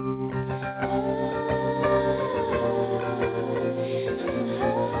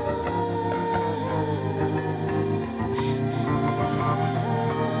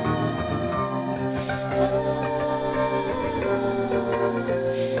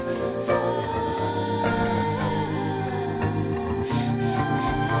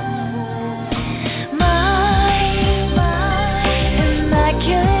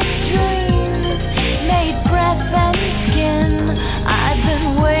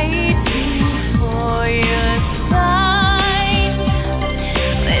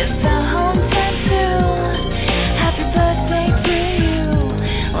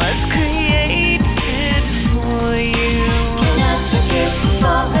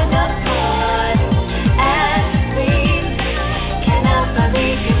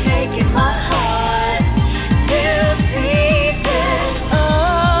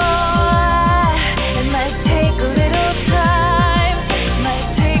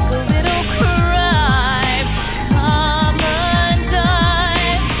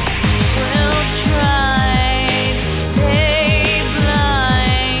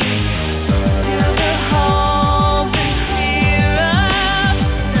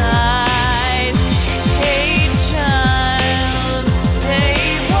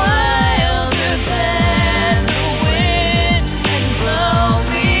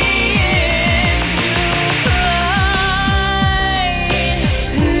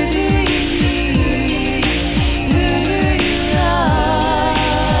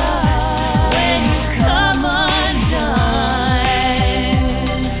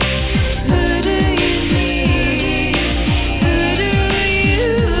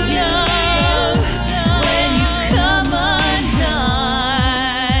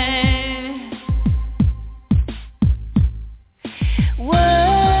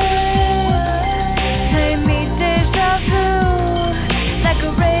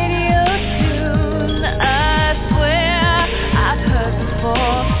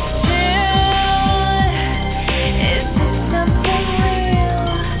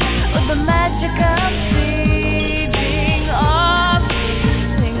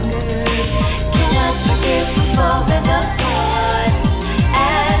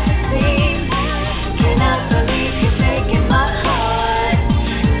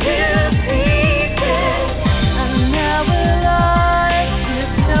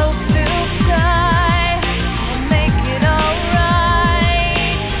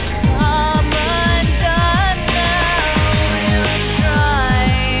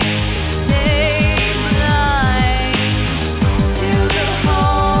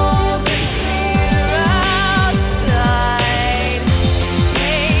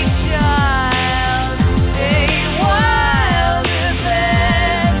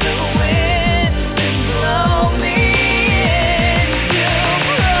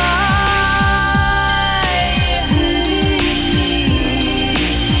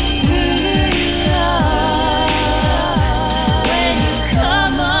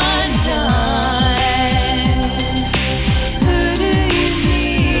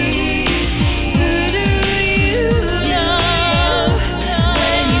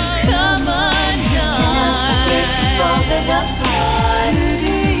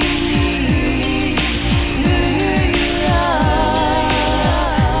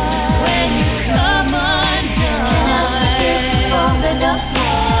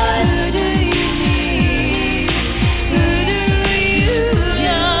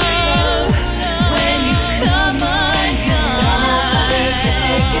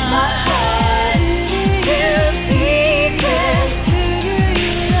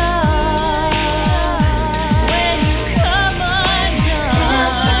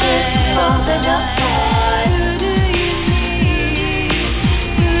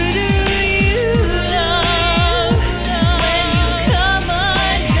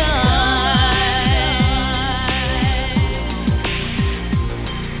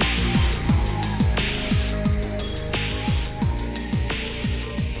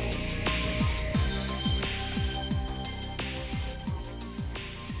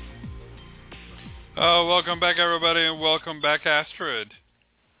 Oh, welcome back, everybody, and welcome back, Astrid.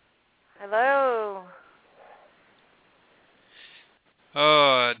 Hello.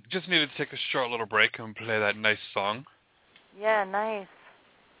 Just needed to take a short little break and play that nice song. Yeah, nice.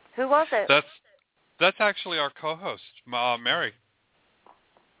 Who was it? That's actually our co-host, Mary.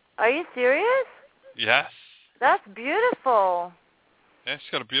 Are you serious? Yes. That's beautiful. Yeah,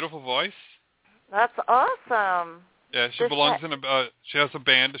 she's got a beautiful voice. That's awesome. Yeah, she she has a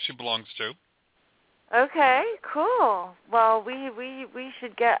band that she belongs to. Okay, cool. Well, we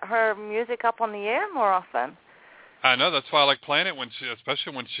should get her music up on the air more often. I know, that's why I like playing it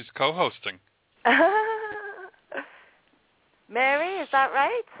especially when she's co-hosting. Mary, is that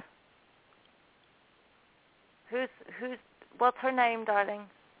right? What's her name, darling?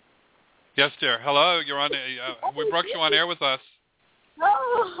 Yes, dear. Hello, you're on. We brought you on air with us.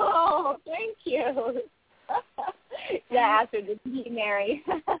 Oh, thank you. Yeah, Astrid, it's me, Mary.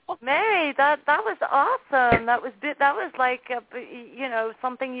 Mary, that was awesome. That was like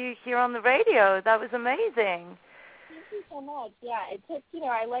something you hear on the radio. That was amazing. Thank you so much. Yeah, it took.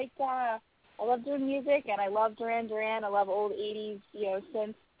 I love doing music, and I love Duran Duran. I love old '80s,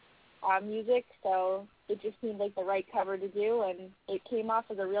 synth music. So it just seemed like the right cover to do, and it came off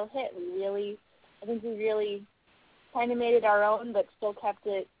as a real hit. I think we really kind of made it our own, but still kept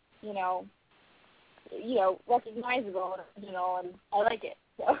it, recognizable, and I like it.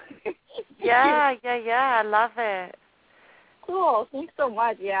 So. Yeah, I love it. Cool. Thanks so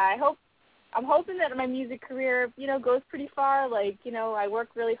much. Yeah, I'm hoping that my music career, goes pretty far. Like, I work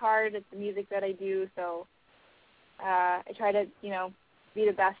really hard at the music that I do, so I try to, be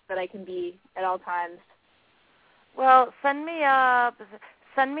the best that I can be at all times. Well, send me a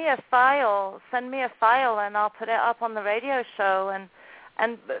file, and I'll put it up on the radio show.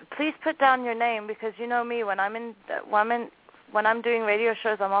 And please put down your name, because you know me, when I'm doing radio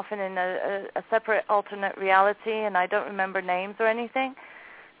shows, I'm often in a separate alternate reality, and I don't remember names or anything.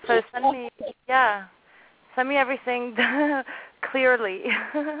 So send me everything clearly.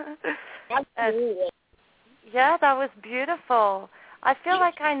 Absolutely. Yeah, that was beautiful. I feel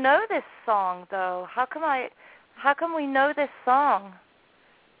like I know this song, though. How come we know this song?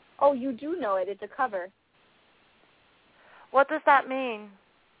 Oh, you do know it. It's a cover. What does that mean?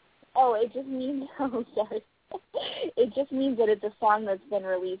 Oh, it just means, sorry. It just means that it's a song that's been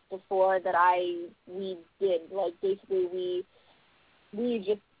released before that we did. Like, basically, we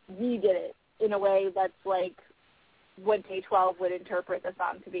did it in a way that's like what Day 12 would interpret the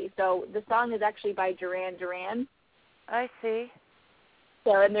song to be. So the song is actually by Duran Duran. I see.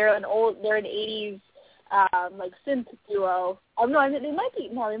 So, and they're an 80s like synth duo. Oh no, they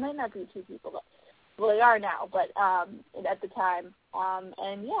might not be two people, but well, they are now. But at the time,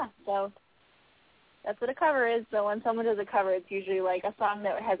 and yeah, so that's what a cover is. So when someone does a cover, it's usually like a song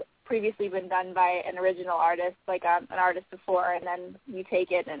that has previously been done by an original artist, like an artist before, and then you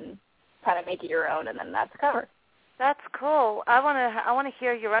take it and kind of make it your own, and then that's a cover. That's cool. I want to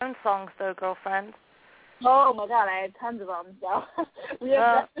hear your own songs, though, girlfriend. Oh my God, I have tons of them. So we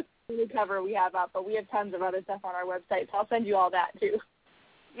have that's the cover we have up, but we have tons of other stuff on our website. So I'll send you all that too.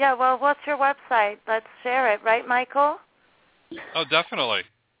 Yeah, well, what's your website? Let's share it, right, Michael? Oh, definitely.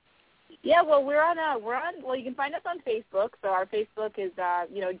 Yeah, well, well, you can find us on Facebook. So our Facebook is,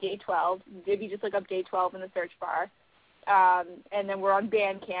 Day 12. If you just look up Day 12 in the search bar. And then we're on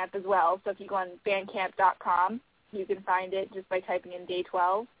Bandcamp as well. So if you go on bandcamp.com, you can find it just by typing in Day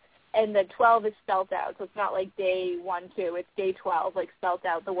 12. And the 12 is spelled out, so it's not like Day 1, 2. It's Day 12, like spelled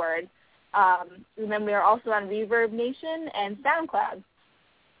out the word. And then we are also on Reverb Nation and SoundCloud.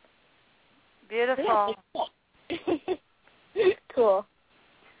 Beautiful. Yeah. Cool.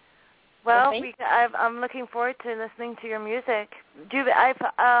 Well, I'm looking forward to listening to your music. The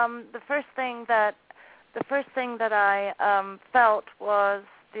first thing that I felt was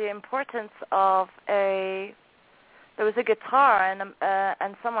the importance of there was a guitar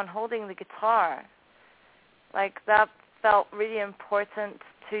and someone holding the guitar. Like, that felt really important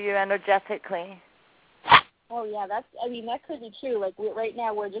to you energetically. Oh yeah, that could be true. Like, right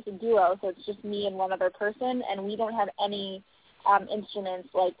now we're just a duo, so it's just me and one other person, and we don't have any instruments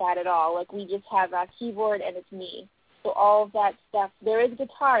like that at all. Like, we just have a keyboard and it's me. So all of that stuff, there is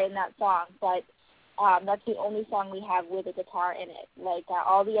guitar in that song, but that's the only song we have with a guitar in it. Like,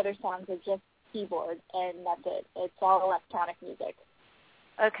 all the other songs are just keyboard, and that's it. It's all electronic music.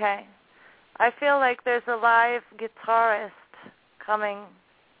 Okay. I feel like there's a live guitarist coming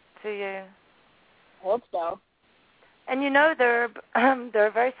to you. I hope so. And there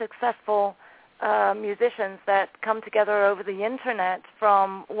are very successful musicians that come together over the internet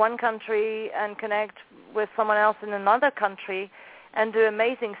from one country and connect with someone else in another country, and do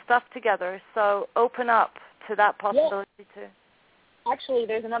amazing stuff together. So open up to that possibility too. Actually,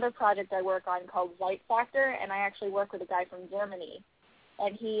 there's another project I work on called Light Factor, and I actually work with a guy from Germany,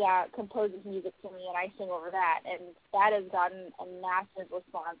 and he composes music for me, and I sing over that, and that has gotten a massive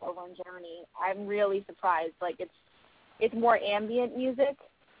response over in Germany. I'm really surprised. Like, it's more ambient music,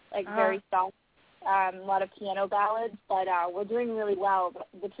 like very soft, a lot of piano ballads, but we're doing really well,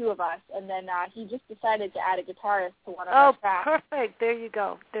 the two of us, and then he just decided to add a guitarist to one of our tracks. Oh, perfect. There you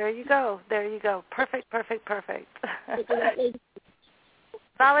go. Perfect.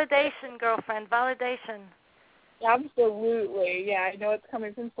 Validation, girlfriend, validation. Absolutely. Yeah, I know it's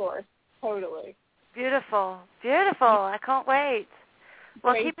coming from source. Totally. Beautiful. I can't wait.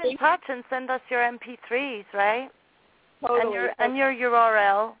 Well, Great. keep in touch and send us your MP3s, right? Totally. And your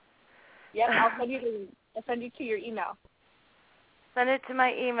URL. Yep, I'll send you to your email. Send it to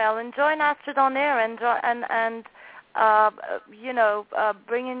my email. And join Astrid on air and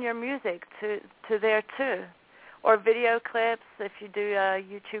bring in your music to there too. Or video clips, if you do a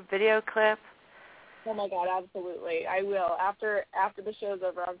YouTube video clip. Oh, my God, absolutely. I will. After the show's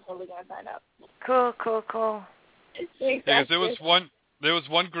over, I'm totally going to sign up. Cool. Thanks, because there was one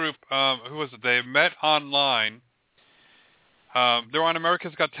group, who was it? They met online. They were on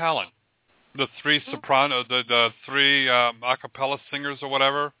America's Got Talent. The three soprano, the three a cappella singers or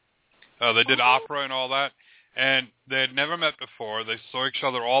whatever. They did opera and all that. And they had never met before. They saw each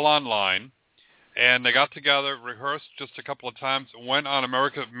other all online. And they got together, rehearsed just a couple of times,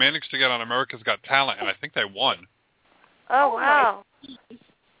 managed to get on America's Got Talent, and I think they won. Oh, wow.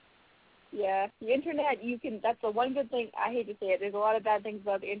 Yeah, the Internet, that's the one good thing. I hate to say it. There's a lot of bad things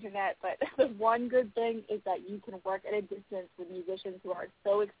about the Internet, but the one good thing is that you can work at a distance with musicians who are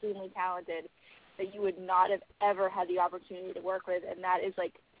so extremely talented that you would not have ever had the opportunity to work with, and that is,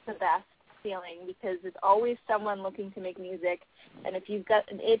 like, the best feeling, because there's always someone looking to make music, and if you've got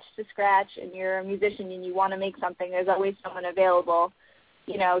an itch to scratch and you're a musician and you want to make something, there's always someone available,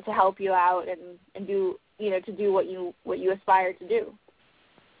 to help you out and do, to do what you aspire to do.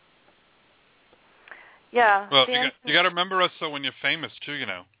 Yeah. Well, you got to remember us so when you're famous too,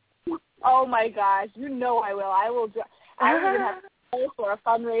 Oh my gosh, I will. I would even have to pay for a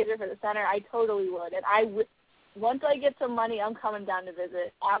fundraiser for the center. I totally would, and once I get some money, I'm coming down to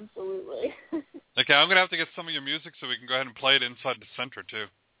visit. Absolutely. Okay, I'm going to have to get some of your music so we can go ahead and play it inside the center, too.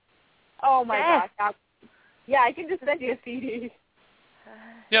 Oh, my gosh. Yeah, I can just send you a CD.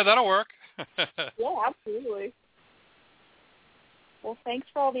 Yeah, that'll work. Yeah, absolutely. Well, thanks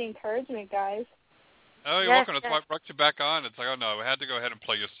for all the encouragement, guys. Oh, you're welcome. That's why I brought you back on. It's like, oh, no, we had to go ahead and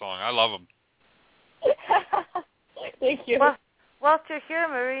play your song. I love them. Thank you. Well, whilst you're here,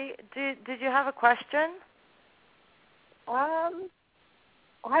 Marie, did you have a question? I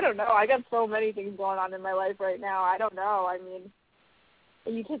don't know. I got so many things going on in my life right now. I don't know. I mean,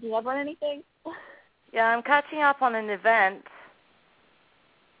 are you picking up on anything? Yeah, I'm catching up on an event.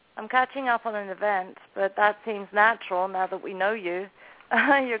 But that seems natural now that we know you.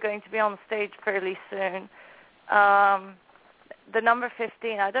 You're going to be on stage fairly soon. The number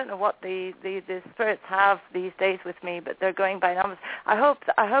 15, I don't know what the spirits have these days with me, but they're going by numbers. I hope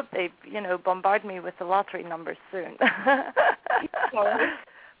they bombard me with the lottery numbers soon.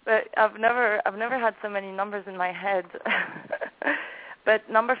 But I've never had so many numbers in my head. But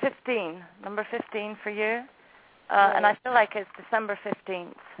number 15 for you, right. And I feel like it's December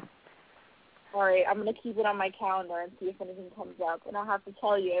 15th. All right, I'm going to keep it on my calendar and see if anything comes up, and I'll have to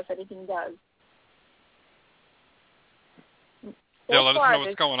tell you if anything does. Yeah, let us know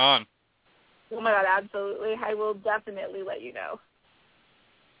what's going on. Oh, my God, absolutely. I will definitely let you know.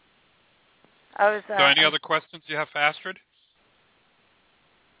 So any other questions you have for Astrid?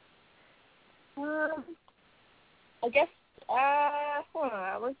 I guess, hold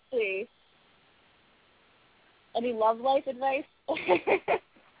on, let's see. Any love life advice?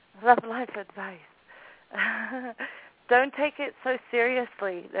 Love life advice. Don't take it so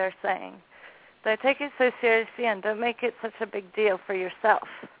seriously, they're saying. Don't take it so seriously and don't make it such a big deal for yourself.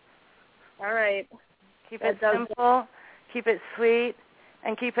 All right. Keep it simple, keep it sweet,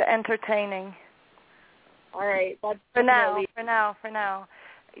 and keep it entertaining. All right. That's for now.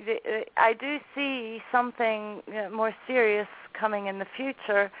 I do see something more serious coming in the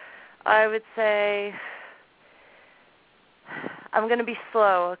future. I would say I'm going to be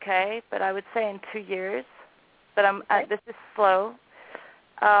slow, okay? But I would say in 2 years. But this is slow.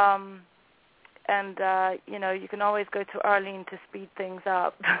 And you can always go to Arlene to speed things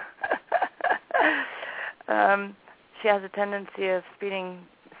up. She has a tendency of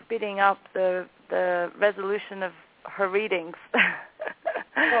speeding up the resolution of her readings.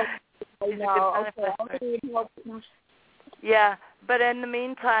 I know. Okay. Yeah, but in the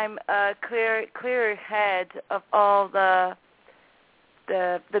meantime, clear your head of all the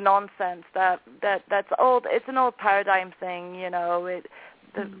nonsense that's old. It's an old paradigm thing, you know.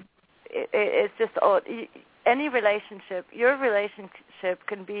 It's just old. Any relationship, your relationship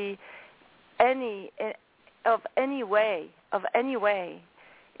can be any way.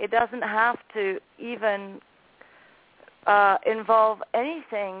 It doesn't have to even involve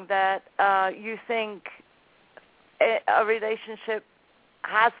anything that you think a relationship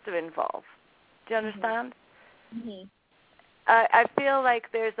has to involve. Do you understand? Mm-hmm. I feel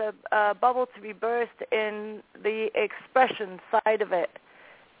like there's a bubble to be burst in the expression side of it,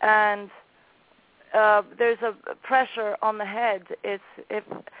 and there's a pressure on the head.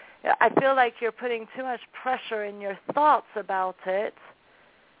 I feel like you're putting too much pressure in your thoughts about it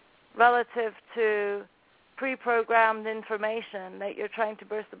relative to pre-programmed information that you're trying to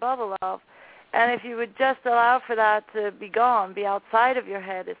burst the bubble of. And if you would just allow for that to be gone, be outside of your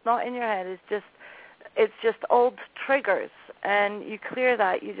head, it's not in your head, it's just old triggers, and you clear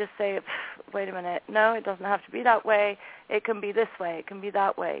that. You just say, wait a minute, no, it doesn't have to be that way. It can be this way. It can be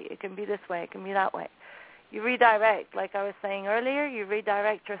that way. It can be this way. It can be that way. You redirect, like I was saying earlier, you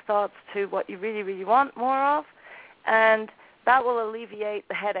redirect your thoughts to what you really, really want more of, and that will alleviate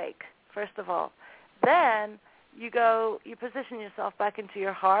the headache, first of all. Then you position yourself back into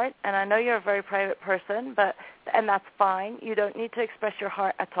your heart, and I know you're a very private person, and that's fine. You don't need to express your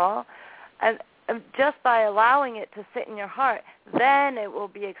heart at all. And just by allowing it to sit in your heart, then it will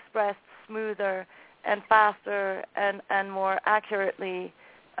be expressed smoother and faster and more accurately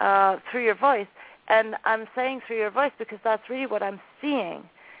through your voice. And I'm saying through your voice because that's really what I'm seeing.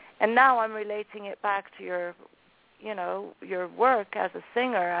 And now I'm relating it back to your work as a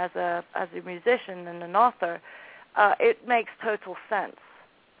singer, as a musician and an author. It makes total sense.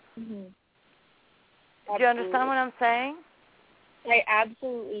 Mm-hmm. Do you understand what I'm saying? I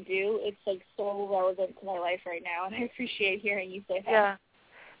absolutely do. It's like so relevant to my life right now, and I appreciate hearing you say that. Yeah.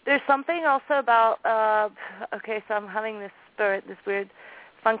 There's something also about, so I'm having this spirit, this weird,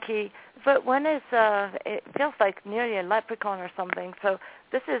 funky, but it feels like nearly a leprechaun or something. So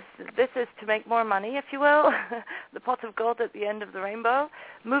this is to make more money, if you will, the pot of gold at the end of the rainbow.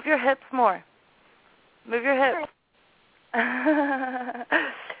 Move your hips more. Move your hips.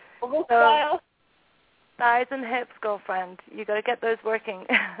 Thighs and hips, girlfriend. You got to get those working.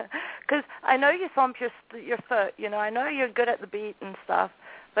 Because I know you thump your foot. You know, I know you're good at the beat and stuff,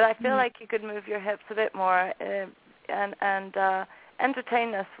 but I feel like you could move your hips a bit more and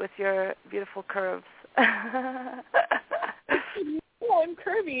entertain us with your beautiful curves. Well, I'm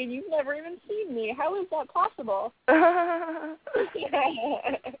curvy, and you've never even seen me. How is that possible?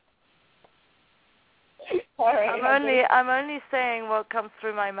 All right, I'm only saying what comes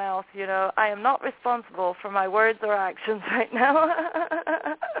through my mouth. You know, I am not responsible for my words or actions right now.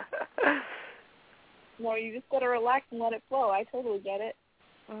 No, you just gotta relax and let it flow. I totally get it.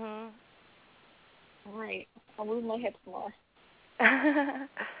 Mhm. All right, I'll move my hips more.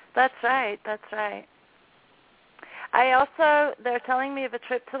 That's right. They're telling me of a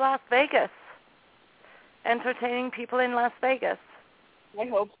trip to Las Vegas, entertaining people in Las Vegas. I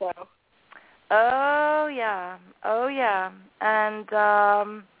hope so. Oh yeah, and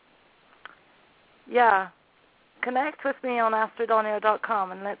connect with me on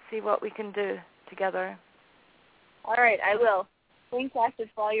astridonair.com and let's see what we can do together. All right, I will. Thanks,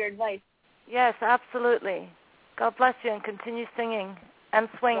 Astrid, for all your advice. Yes, absolutely. God bless you, and continue singing and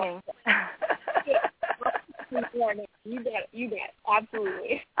swinging. You bet,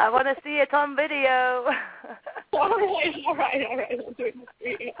 absolutely. I want to see it on video. All right. Let's do it.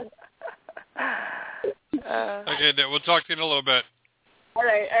 Okay, we'll talk to you in a little bit. All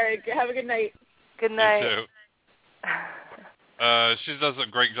right. Have a good night. Good night. You too. She does a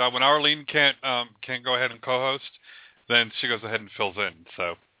great job. When Arlene can't go ahead and co-host, then she goes ahead and fills in.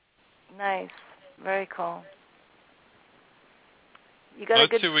 So nice, very cool. You got Let's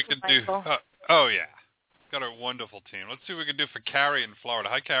a good see what we can do. Oh yeah, got a wonderful team. Let's see what we can do for Carrie in Florida.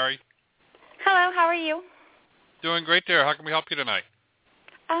 Hi, Carrie. Hello, how are you? Doing great there. How can we help you tonight?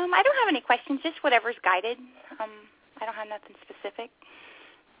 I don't have any questions, just whatever's guided. I don't have nothing specific,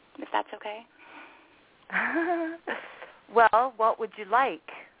 if that's okay. Well, what would you like?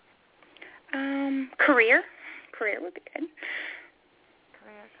 Career. Career would be good.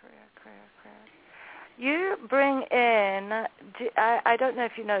 Career. You bring in, I don't know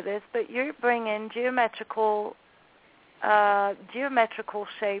if you know this, but you bring in geometrical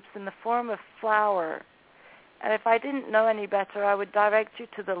shapes in the form of flower. And if I didn't know any better, I would direct you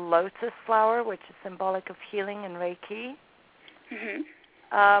to the lotus flower, which is symbolic of healing and Reiki.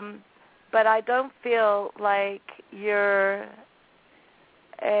 Mm-hmm. But I don't feel like you're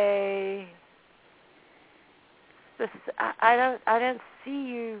I don't see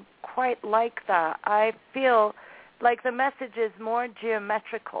you quite like that. I feel like the message is more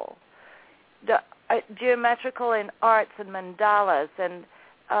geometrical. Geometrical in arts and mandalas, and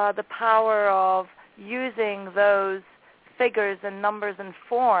the power of using those figures and numbers and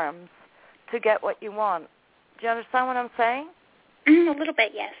forms to get what you want. Do you understand what I'm saying? A little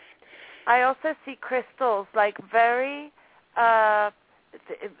bit, yes. I also see crystals like very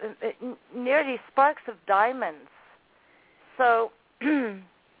nearly sparks of diamonds. So,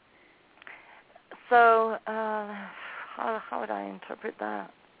 how would I interpret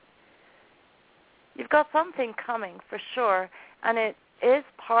that? You've got something coming for sure, and it is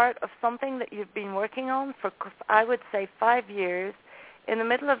part of something that you've been working on for, I would say, 5 years. In the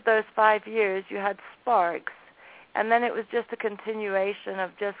middle of those 5 years, you had sparks, and then it was just a continuation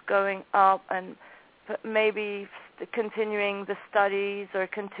of just going up and maybe continuing the studies or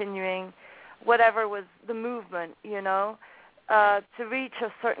continuing whatever was the movement, to reach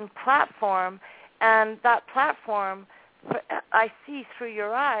a certain platform. And that platform, I see through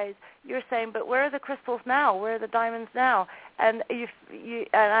your eyes, you're saying, but where are the crystals now? Where are the diamonds now? And and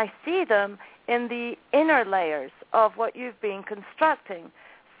I see them in the inner layers of what you've been constructing.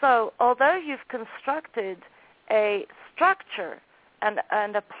 So although you've constructed a structure and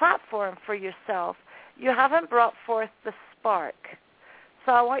a platform for yourself, you haven't brought forth the spark.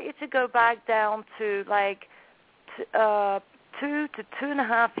 So I want you to go back down to 2 to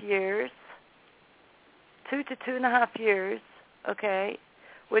 2.5 years. 2 to 2.5 years, okay,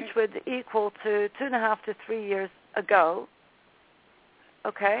 which would equal to 2.5 to 3 years ago,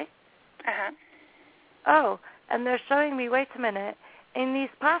 okay? Uh-huh. Oh, and they're showing me, wait a minute, in these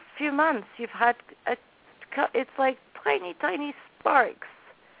past few months you've had, it's like tiny, tiny sparks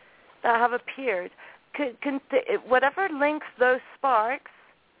that have appeared. Whatever links those sparks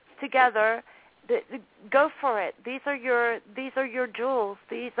together, go for it. These are your jewels.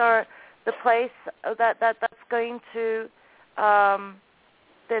 These are the place that's going to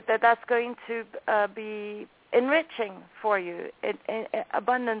that's going to be enriching for you, in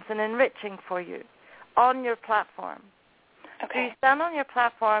abundance and enriching for you on your platform. Okay. So you stand on your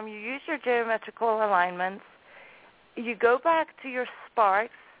platform, you use your geometrical alignments, you go back to your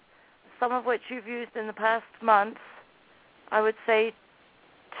sparks, some of which you've used in the past months, I would say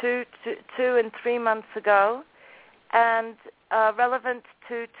 2 and 3 months ago, and relevant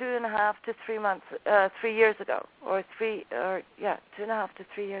to 2.5 to 3 months, 3 years ago, 2.5 to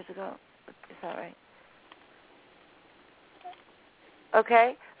 3 years ago. Is that right?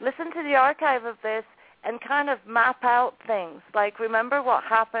 Okay. Listen to the archive of this and kind of map out things. Like, remember what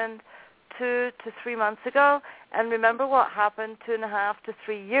happened 2 to 3 months ago, and remember what happened 2.5 to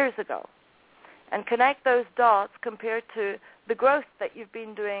 3 years ago, and connect those dots compared to the growth that you've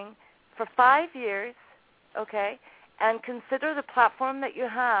been doing for 5 years. Okay. And consider the platform that you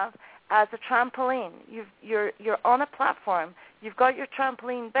have as a trampoline. You're on a platform. You've got your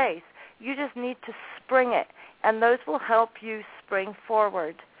trampoline base. You just need to spring it, and those will help you spring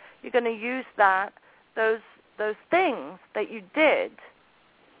forward. You're going to use those things that you did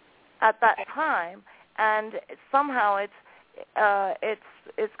at that time, and somehow it's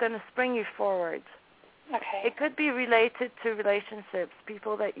going to spring you forward. Okay. It could be related to relationships,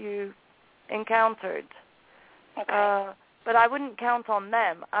 people that you encountered. Okay. But I wouldn't count on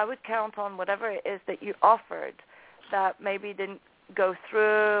them. I would count on whatever it is that you offered that maybe didn't go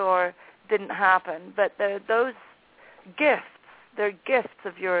through or didn't happen. But those gifts, they're gifts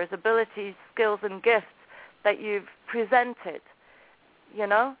of yours, abilities, skills, and gifts that you've presented,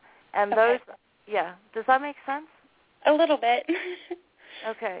 And those, yeah. Does that make sense? A little bit.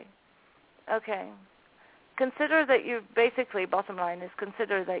 Okay. Consider that you basically, bottom line is,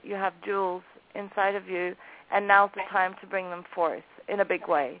 consider that you have jewels inside of you, and now's the time to bring them forth in a big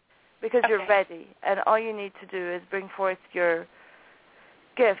way, because you're ready, and all you need to do is bring forth your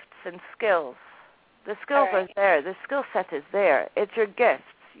gifts and skills. The skills are there. The skill set is there. It's your gifts.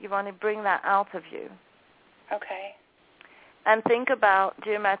 You want to bring that out of you. Okay. And think about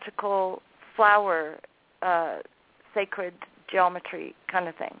geometrical flower, sacred geometry kind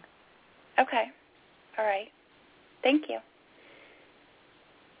of thing. Okay. All right. Thank you.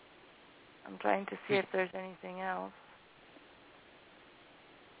 I'm trying to see if there's anything else.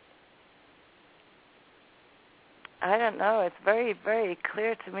 I don't know. It's very, very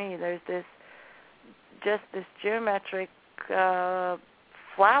clear to me. There's this geometric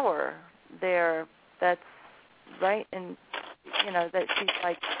flower there that's right in, that she's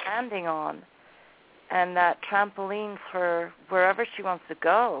like standing on, and that trampolines her wherever she wants to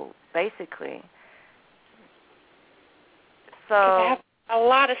go, basically. So I a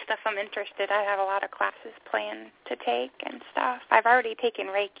lot of stuff I'm interested. I have a lot of classes planned to take and stuff. I've already taken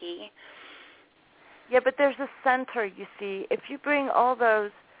Reiki. Yeah, but there's a center, you see. If you bring all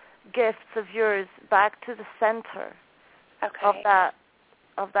those gifts of yours back to the center of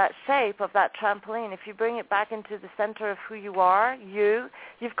that shape, of that trampoline, if you bring it back into the center of who you are,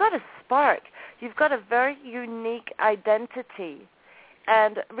 you've got a spark. You've got a very unique identity.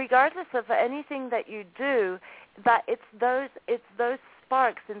 And regardless of anything that you do, that it's those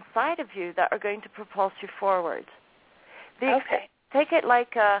sparks inside of you that are going to propulse you forward. Take it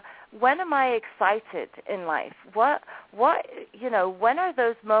like when am I excited in life? What when are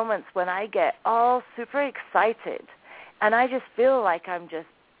those moments when I get all super excited and I just feel like I'm just,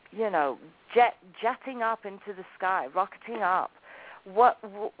 jetting up into the sky, rocketing up? What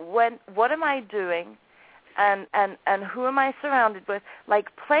am I doing? And who am I surrounded with?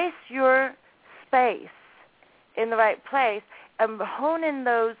 Like, place your space in the right place and hone in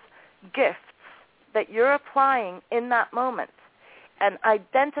those gifts that you're applying in that moment and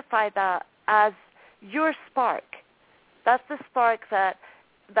identify that as your spark. That's the spark that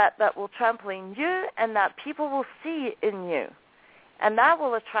will trampoline you and that people will see in you. And that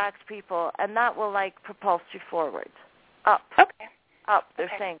will attract people and that will, propulse you forward. Up. Okay. Up.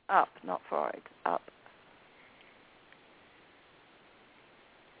 They're saying up, not forward. Up.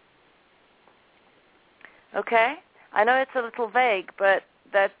 Okay? I know it's a little vague, but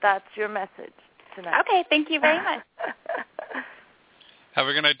that's your message tonight. Okay, thank you very much. Have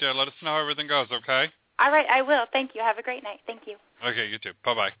a good night, dear. Let us know how everything goes, okay? All right, I will. Thank you. Have a great night. Thank you. Okay, you too.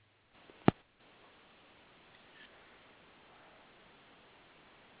 Bye-bye.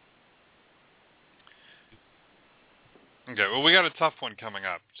 Okay, well, we got a tough one coming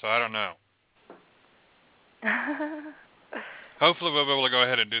up, so I don't know. Hopefully we'll be able to go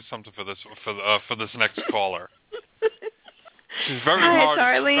ahead and do something for this next caller. She's very hard.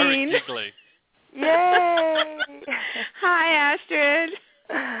 Hi, it's Arlene. Very giggly. Yay! Hi, Astrid.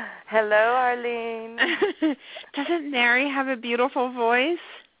 Hello, Arlene. Doesn't Mary have a beautiful voice?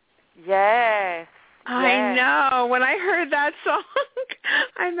 Yes. I know. When I heard that song,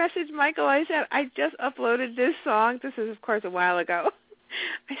 I messaged Michael. I said, I just uploaded this song. This is, of course, a while ago.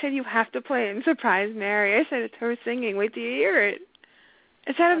 I said, you have to play it and surprise Mary. I said, it's her singing. Wait till you hear it.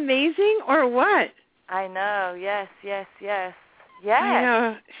 Is that amazing or what? I know. Yes. I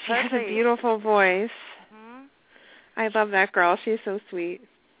know. She has a beautiful voice. Mm-hmm. I love that girl. She's so sweet.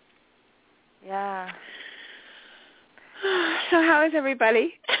 Yeah. So how is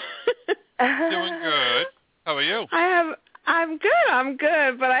everybody? Doing good. How are you? I'm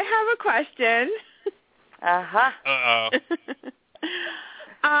good, but I have a question. Uh-huh. Uh-oh.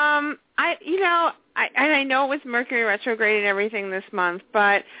 I know it was Mercury retrograde and everything this month,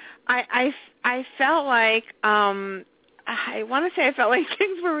 but I felt like I want to say I felt like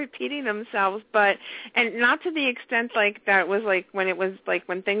things were repeating themselves, and not to the extent like that was like when it was like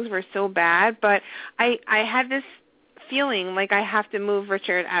when things were so bad, but I had this feeling like I have to move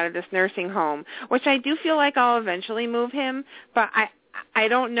Richard out of this nursing home, which I do feel like I'll eventually move him, but I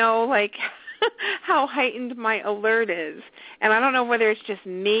don't know like how heightened my alert is, and I don't know whether it's just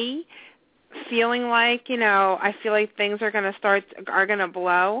me feeling like, I feel like things are going to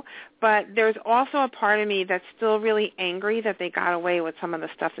blow, but there's also a part of me that's still really angry that they got away with some of the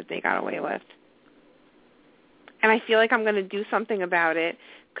stuff that they got away with. And I feel like I'm going to do something about it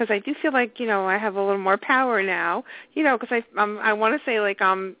because I do feel like, I have a little more power now, because I want to say like,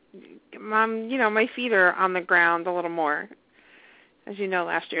 my feet are on the ground a little more. As you know,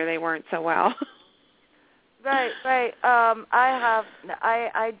 last year they weren't so well. Right.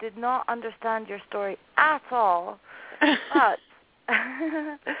 I did not understand your story at all,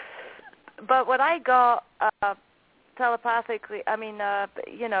 but what I got telepathically,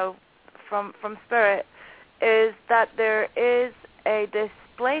 from spirit, is that there is a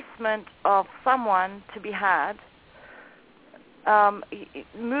displacement of someone to be had.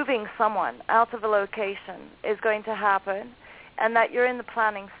 Moving someone out of a location is going to happen, and that you're in the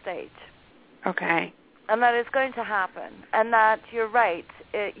planning stage. Okay. And that it's going to happen, and that you're right.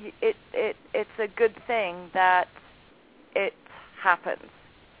 It's a good thing that it happens.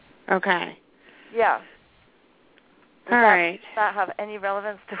 Okay. Yeah. Does that have any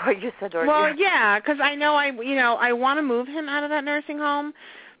relevance to what you said, or well, yeah, because I know I want to move him out of that nursing home,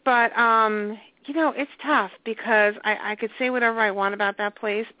 but it's tough because I could say whatever I want about that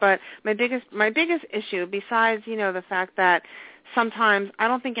place, but my biggest issue, besides the fact that sometimes, I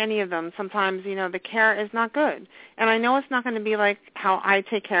don't think any of them, sometimes, the care is not good. And I know it's not going to be like how I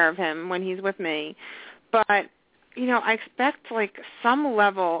take care of him when he's with me. But, I expect like some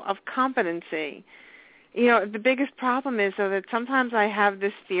level of competency. the biggest problem is though that sometimes I have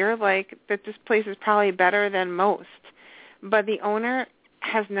this fear like that this place is probably better than most, but the owner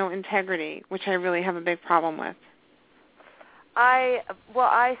has no integrity, which I really have a big problem with.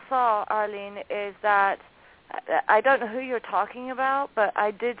 What I saw, Arlene, is that I don't know who you're talking about, but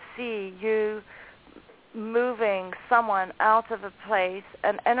I did see you moving someone out of a place,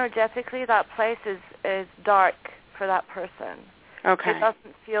 and energetically that place is dark for that person. Okay. It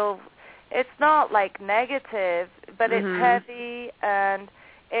doesn't feel, it's not like negative, but it's heavy and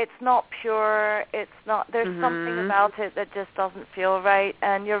it's not pure. It's not, there's something about it that just doesn't feel right.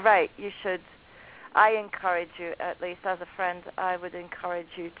 And you're right, you should, I encourage you, at least as a friend, I would encourage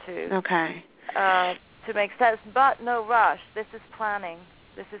you to to make sense, but no rush. This is planning.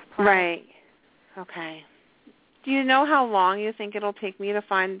 Right. Okay. Do you know how long you think it'll take me to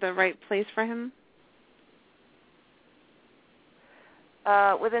find the right place for him?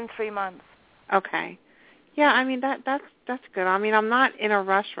 Within 3 months. Okay. Yeah, I mean that's good. I mean, I'm not in a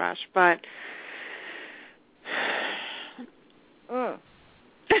rush, but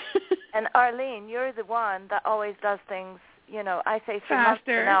And Arlene, you're the one that always does things, I say 3 months,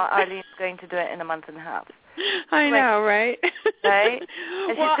 faster. and now Arlene's going to do it in a month and a half. I know, right? Right?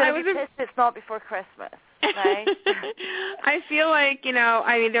 And well, she's going to be pissed it's not before Christmas, right? I feel like,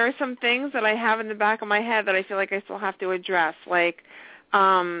 I mean, there are some things that I have in the back of my head that I feel like I still have to address. Like,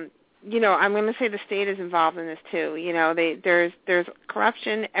 I'm going to say the state is involved in this too. There's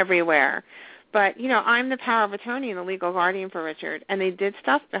corruption everywhere. But, I'm the power of attorney and the legal guardian for Richard, and they did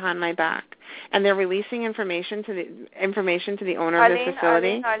stuff behind my back. And they're releasing information to the owner of this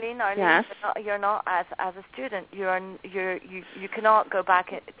facility. Arlene, yes. You're not as a student. You cannot go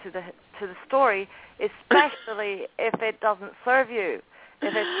back to the story, especially if it doesn't serve you.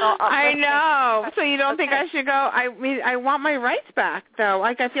 If it's not I know. So you don't think I should go? I mean, I want my rights back, though.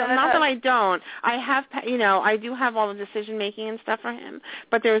 Like I feel not that I don't. I have, I do have all the decision making and stuff for him.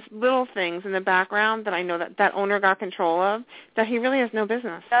 But there's little things in the background that I know that owner got control of that he really has no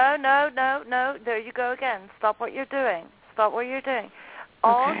business. No. There you go again. Stop what you're doing. All I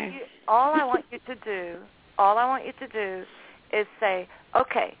want you to do is say,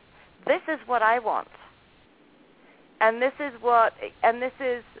 okay, this is what I want. And this is,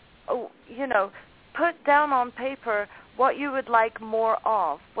 put down on paper what you would like more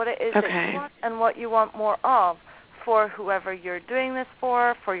of, what it is that you want and what you want more of for whoever you're doing this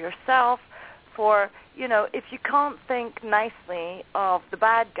for yourself, if you can't think nicely of the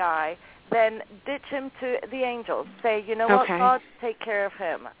bad guy, then ditch him to the angels. Say, what, God, take care of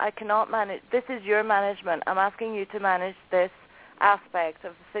him. I cannot manage. This is your management. I'm asking you to manage this aspect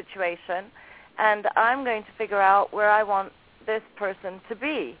of the situation. And I'm going to figure out where I want this person to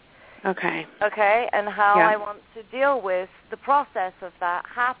be. Okay. Okay, and how I want to deal with the process of that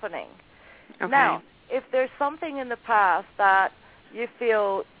happening. Okay. Now, if there's something in the past that you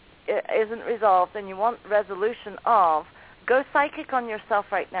feel isn't resolved and you want resolution of, go psychic on yourself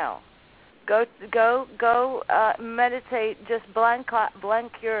right now. Go meditate, just blank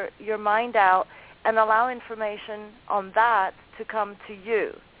your mind out and allow information on that to come to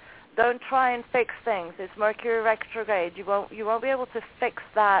you. Don't try and fix things. It's Mercury retrograde. You won't be able to fix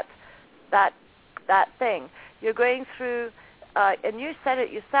that thing. You're going through, and you said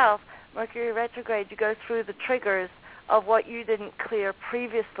it yourself, Mercury retrograde, you go through the triggers of what you didn't clear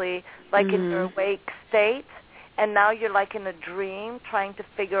previously, like in your awake state, and now you're like in a dream trying to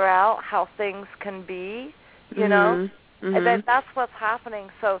figure out how things can be, And then that's what's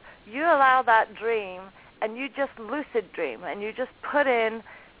happening. So you allow that dream, and you just lucid dream, and you just put in,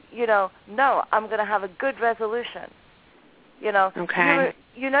 no, I'm going to have a good resolution. Okay.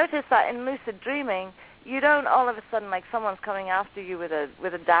 You notice that in lucid dreaming, you don't all of a sudden, like someone's coming after you with a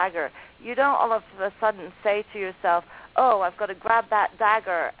dagger, you don't all of a sudden say to yourself, oh, I've got to grab that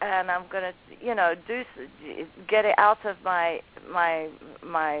dagger and I'm going to, get it out of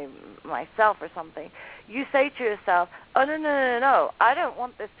myself or something. You say to yourself, oh, no, I don't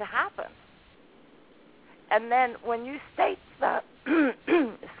want this to happen. And then when you state that,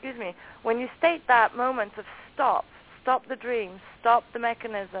 when you state that moment of stop the dream, stop the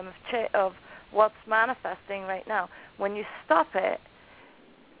mechanism of what's manifesting right now, when you stop it,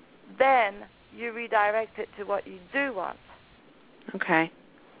 then you redirect it to what you do want. Okay.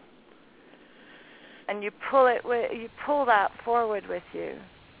 And you pull that forward with you.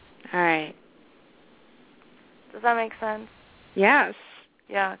 All right. Does that make sense? Yes.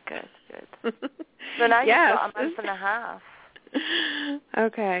 Yeah, good. So now you've got a month and a half.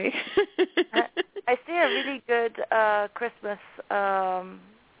 Okay. I see a really good Christmas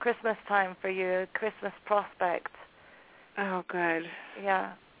time for you, Christmas prospect. Oh, good.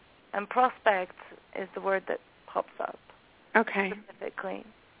 Yeah. And prospect is the word that pops up. Okay. Specifically.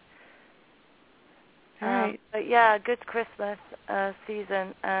 All right. But yeah, good Christmas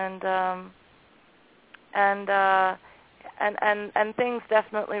season, and things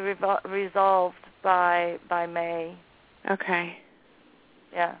definitely resolved by May. Okay.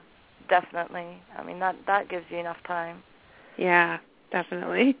 Yeah, definitely. I mean, that gives you enough time. Yeah,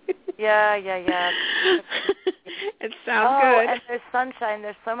 definitely. Yeah. It sounds good. And there's sunshine.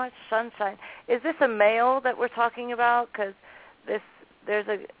 There's so much sunshine. Is this a male that we're talking about? Because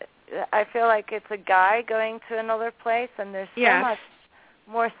I feel like it's a guy going to another place, and there's so much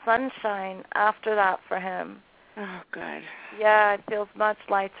more sunshine after that for him. Oh, good. Yeah, it feels much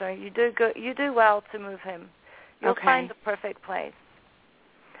lighter. You do good. You do well to move him. You'll find the perfect place.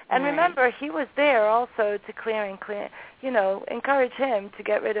 And remember, he was there also to clear, encourage him to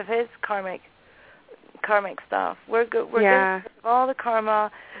get rid of his karmic stuff. We're good. We're good with all the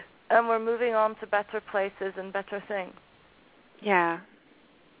karma, and we're moving on to better places and better things. Yeah.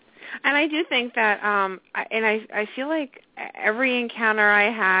 And I do think that, I feel like every encounter I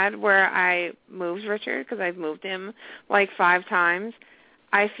had where I moved Richard, because I've moved him like 5 times,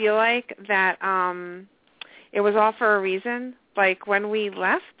 I feel like that it was all for a reason. Like when we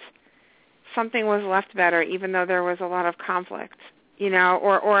left, something was left better, even though there was a lot of conflict,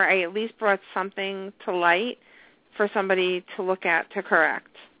 or I at least brought something to light for somebody to look at, to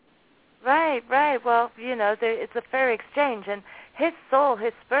correct. Right. Well, it's a fair exchange, and his soul,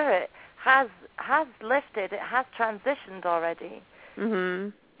 his spirit, has lifted. It has transitioned already.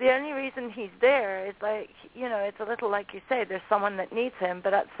 Mm-hmm. The only reason he's there is it's a little like you say, there's someone that needs him,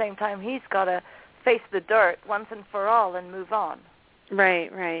 but at the same time, he's got to face the dirt once and for all and move on.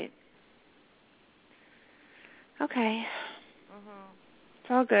 Right. Okay. Mm-hmm.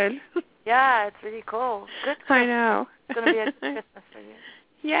 It's all good. Yeah, it's really cool. Good Christmas. I know. It's going to be a good Christmas for you.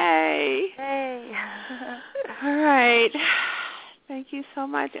 Yay. Hey. All right. Thank you so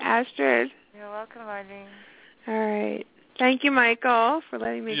much, Astrid. You're welcome, Arlene. All right. Thank you, Michael, for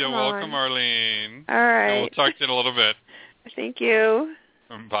letting me come on. You're welcome, Arlene. All right. And we'll talk to you in a little bit. Thank you.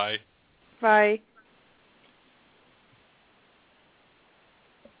 Bye. Bye.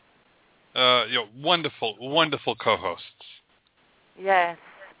 Wonderful, wonderful co-hosts. Yes,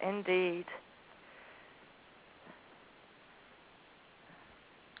 indeed.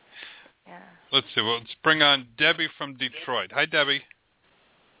 Yeah. Let's see. Let's bring on Debbie from Detroit. Hi, Debbie.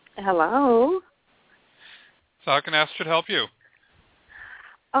 Hello. So how can Astrid help you?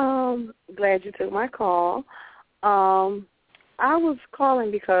 Glad you took my call. I was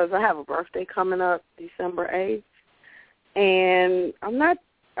calling because I have a birthday coming up December 8th, and I'm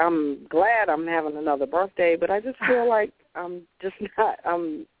glad I'm having another birthday, but I just feel like I'm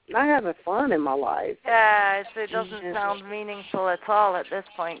not having fun in my life. Yeah, it doesn't sound meaningful at all at this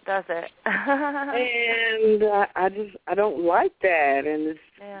point, does it? And I don't like that, and it's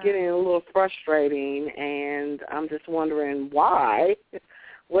getting a little frustrating, and I'm just wondering why.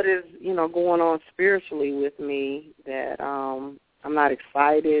 What is, going on spiritually with me that I'm not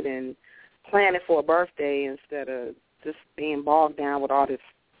excited and planning for a birthday instead of just being bogged down with all this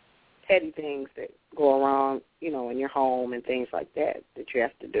petty things that go around, in your home and things like that you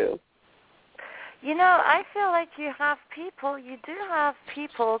have to do. I feel like you do have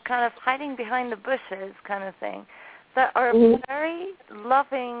people kind of hiding behind the bushes kind of thing that are very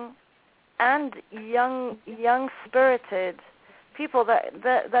loving and young-spirited people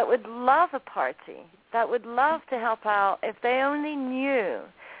that would love a party, that would love to help out if they only knew.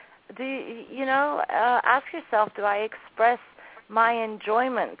 Ask yourself, do I express my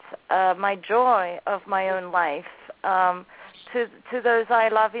enjoyment, my joy of my own life to those I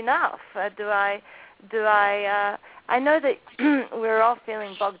love enough? I know that we're all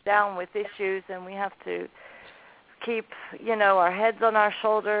feeling bogged down with issues, and we have to keep, our heads on our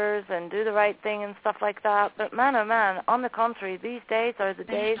shoulders and do the right thing and stuff like that. But man, oh man, on the contrary, these days are the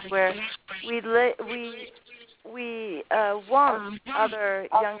days where we want other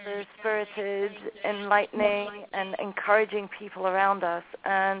younger spirited, enlightening, and encouraging people around us.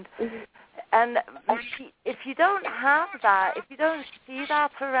 And if you don't have that, if you don't see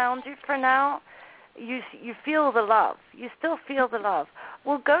that around you for now, you feel the love. You still feel the love.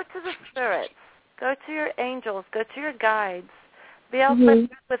 Well, go to the spirits. Go to your angels. Go to your guides. Be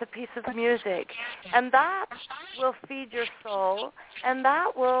uplifted with a piece of music. And that will feed your soul, and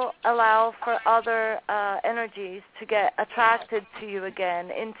that will allow for other energies to get attracted to you again,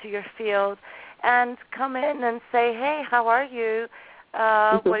 into your field, and come in and say, hey, how are you?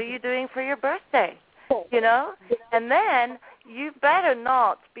 What are you doing for your birthday? And then you better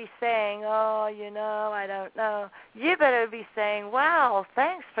not be saying, oh, I don't know. You better be saying, wow,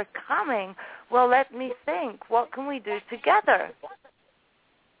 thanks for coming. Well, let me think. What can we do together?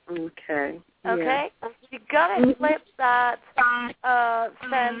 Okay. Okay? Yeah. You got to flip that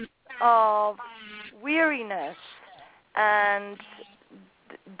sense of weariness and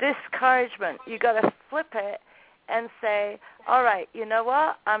discouragement. You got to flip it and say, all right, you know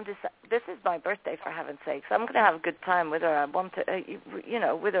what? This is my birthday, for heaven's sakes. I'm going to have a good time whether I want to,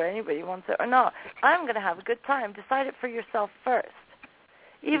 whether anybody wants it or not. I'm going to have a good time. Decide it for yourself first.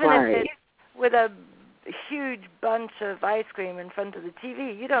 Even if it's with a huge bunch of ice cream in front of the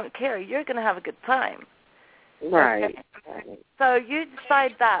TV, you don't care. You're going to have a good time. Right. Okay? So you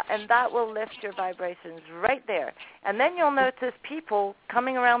decide that, and that will lift your vibrations right there. And then you'll notice people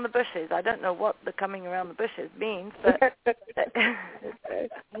coming around the bushes. I don't know what the coming around the bushes means, but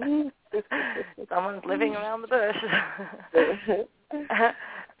someone's living around the bush.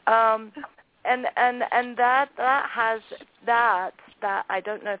 And that has that I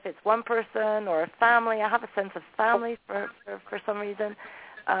don't know if it's one person or a family. I have a sense of family for some reason.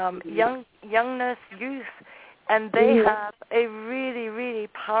 Youngness, youth. And they have a really, really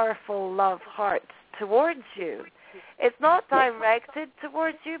powerful love heart towards you. It's not directed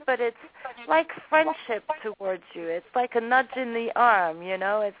towards you, but it's like friendship towards you. It's like a nudge in the arm,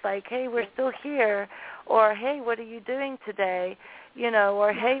 It's like, hey, we're still here, or hey, what are you doing today?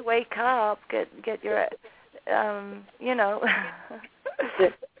 Or hey, wake up, get your, I'm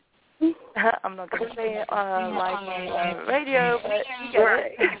not going to say it on radio, but you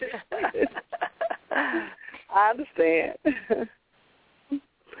get it. I understand.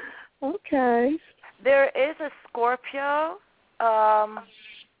 Okay. There is a Scorpio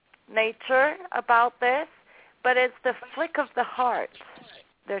nature about this, but it's the flick of the heart,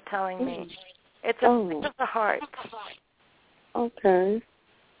 they're telling me. It's a flick of the heart. Okay.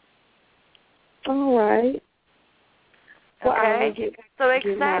 All right. Okay, so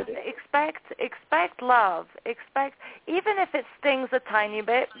expect love. Even if it stings a tiny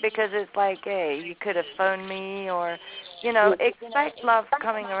bit, because it's like, hey, you could have phoned me, or, expect love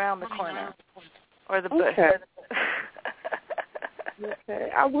coming around the corner or the bush. Okay.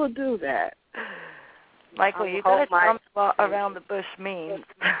 Okay, I will do that. Michael, you got to tell me what around the bush means.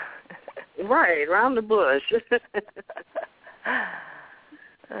 Right, around the bush.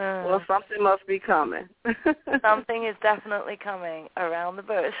 Well, something must be coming. Something is definitely coming around the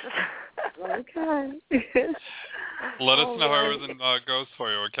bush. Okay. Let us know how everything goes for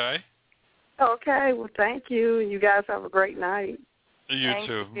you, okay? Okay, well, thank you. You guys have a great night. You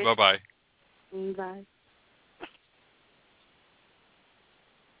too. Bye-bye. Bye.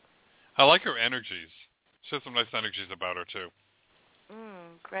 I like her energies. She has some nice energies about her, too.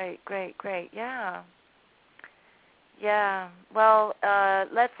 Great. Yeah. Yeah. Well,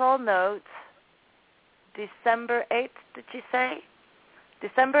 let's all note December 8th, did you say?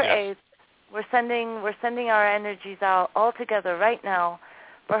 December 8th. We're sending our energies out all together right now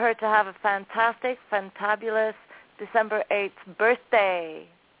for her to have a fantastic, fantabulous December 8th birthday.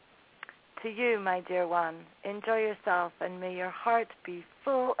 To you, my dear one. Enjoy yourself, and may your heart be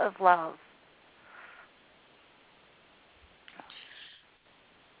full of love.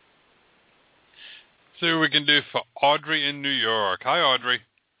 See what we can do for Audrey in New York. Hi, Audrey.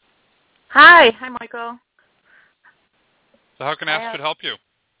 Hi, Michael. So how can Astrid help you?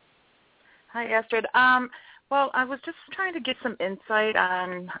 Hi, Astrid. Well, I was just trying to get some insight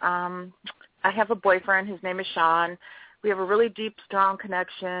on, I have a boyfriend. His name is Sean. We have a really deep, strong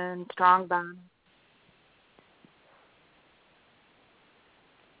connection, strong bond.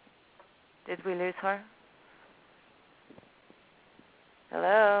 Did we lose her?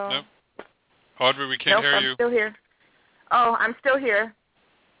 Hello? Nope. Audrey, we can't hear you. I'm still here. Oh, I'm still here.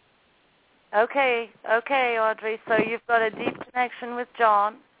 Okay, Audrey. So you've got a deep connection with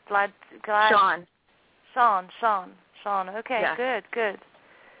John. Glad. Sean. Okay, yeah. Good.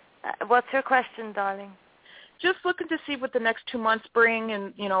 What's your question, darling? Just looking to see what the next 2 months bring,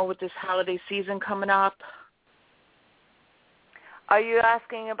 and with this holiday season coming up. Are you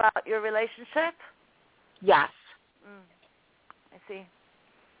asking about your relationship? Yes. I see.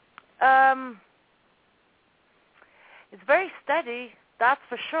 It's very steady, that's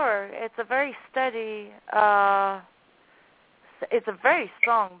for sure. It's a very steady, it's a very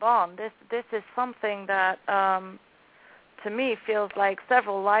strong bond. This is something that, to me, feels like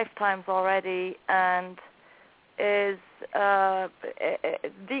several lifetimes already, and is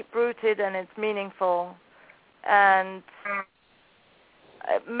deep-rooted, and it's meaningful. And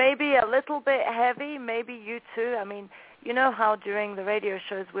maybe a little bit heavy, maybe you too. I mean, you know how during the radio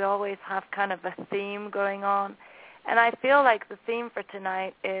shows we always have kind of a theme going on, And I feel like the theme for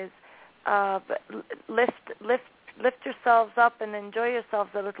tonight is lift yourselves up and enjoy yourselves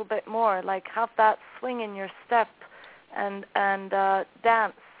a little bit more. Like have that swing in your step and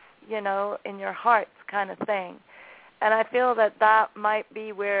dance, in your heart kind of thing. And I feel that might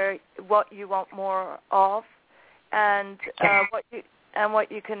be what you want more of, and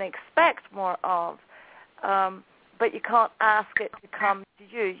what you can expect more of. But you can't ask it to come to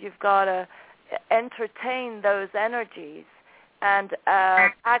you. You've got to entertain those energies and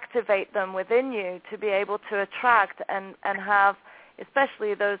activate them within you to be able to attract and have,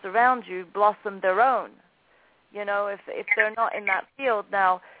 especially those around you, blossom their own. If they're not in that field.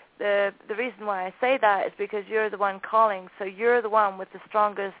 Now, the reason why I say that is because you're the one calling, so you're the one with the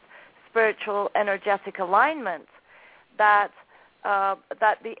strongest spiritual energetic alignment that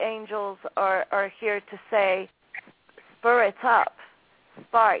the angels are here to say, spur it up,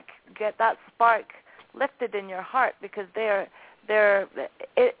 spark, get that spark lifted in your heart, because it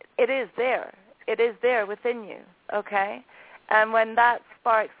is there. It is there within you, okay? And when that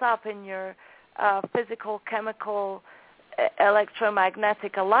sparks up in your physical, chemical,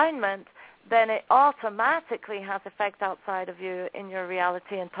 electromagnetic alignment, then it automatically has effect outside of you in your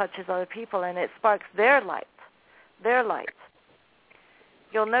reality and touches other people, and it sparks their light.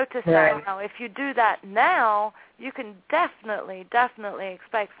 You'll notice that now. If you do that now, you can definitely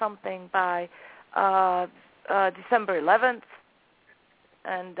expect something by December 11th,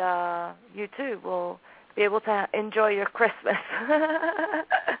 and you too will be able to enjoy your Christmas.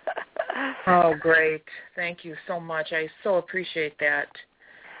 Oh, great. Thank you so much. I so appreciate that.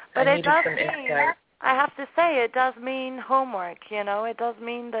 But it does mean, I have to say, it does mean homework, It does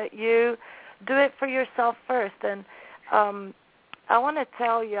mean that you do it for yourself first. And I want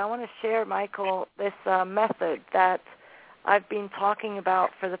to share, Michael, this method that I've been talking about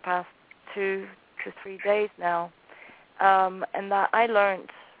for the past 2 to 3 days now, and that I learned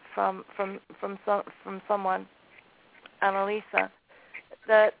from someone, Annalisa,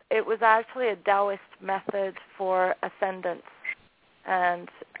 that it was actually a Taoist method for ascendance and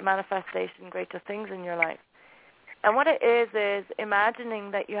manifestation, greater things in your life. And what it is imagining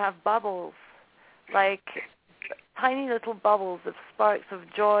that you have bubbles, like tiny little bubbles of sparks of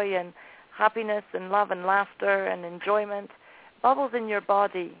joy and happiness and love and laughter and enjoyment, bubbles in your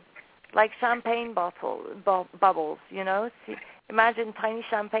body, like champagne bubbles, See, imagine tiny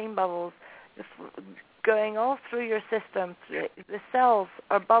champagne bubbles going all through your system. The cells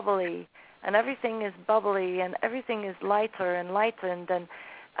are bubbly, and everything is bubbly, and everything is lighter and lightened, and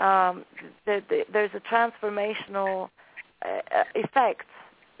there's a transformational effect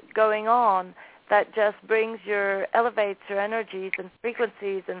going on that just elevates your energies and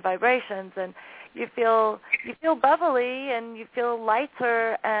frequencies and vibrations, and you feel bubbly, and you feel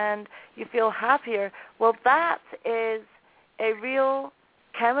lighter, and you feel happier. Well, that is a real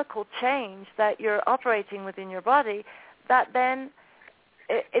chemical change that you're operating within your body that then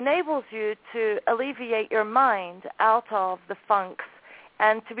enables you to alleviate your mind out of the funks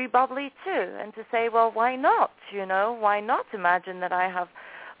and to be bubbly too, and to say, well, why not? Why not imagine that I have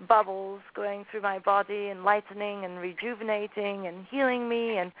bubbles going through my body and lightening and rejuvenating and healing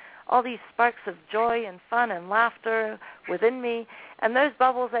me, and all these sparks of joy and fun and laughter within me, and those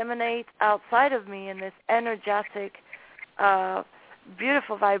bubbles emanate outside of me in this energetic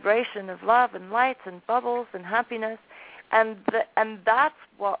beautiful vibration of love and light and bubbles and happiness, and that's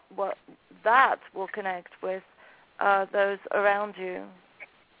what that will connect with those around you.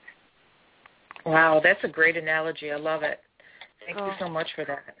 Wow, that's a great analogy. I love it. Thank you so much for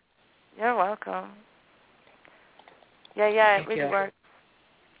that. You're welcome. Yeah, it really works.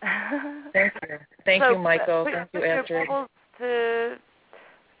 Thank you, Michael. Thank you, Astrid.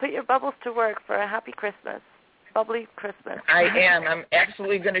 Put your bubbles to work for a happy Christmas. Bubbly Christmas. I am. I'm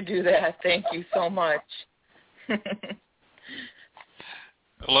absolutely going to do that. Thank you so much. Let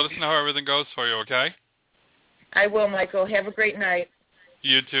us know how everything goes for you, okay? I will, Michael. Have a great night.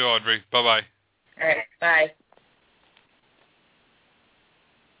 You too, Audrey. Bye-bye. All right. Bye.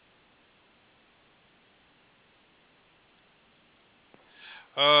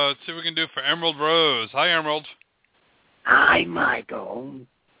 Let's see what we can do for Emerald Rose. Hi, Emerald. Hi, Michael.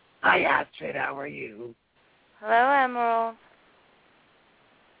 Hi, Astrid. How are you? Hello, Emerald.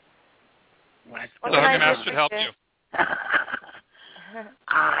 So how can Astrid help you?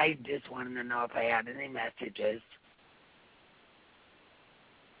 I just wanted to know if I had any messages.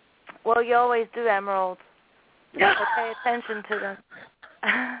 Well, you always do, Emerald. So pay attention to them.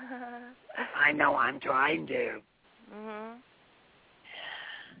 I know, I'm trying to. Mhm.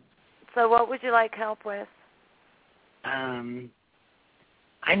 So what would you like help with?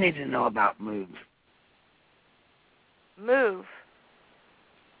 I need to know about move. Move.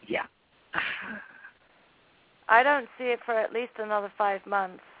 Yeah. I don't see it for at least another 5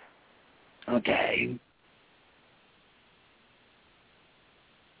 months. Okay.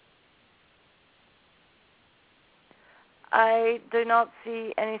 I do not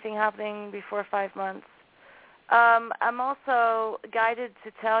see anything happening before 5 months. I'm also guided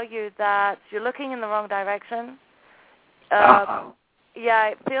to tell you that you're looking in the wrong direction. Yeah,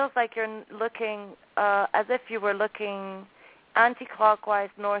 it feels like you're looking as if you were looking anti-clockwise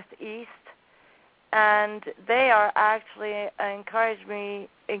northeast, and they are actually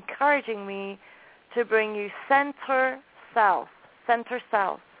encouraging me to bring you center south. Center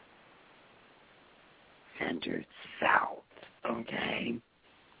south. Okay.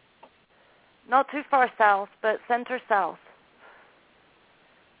 Not too far south, but center south.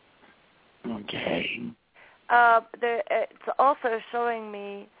 Okay. It's also showing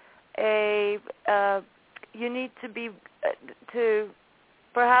me you need to be to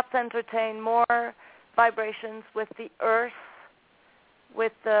perhaps entertain more vibrations with the earth,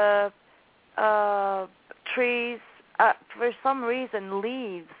 with the trees. For some reason,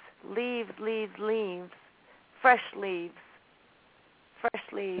 leaves, fresh leaves.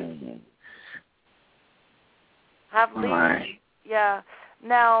 Mm-hmm. Have leaves. Right. Yeah.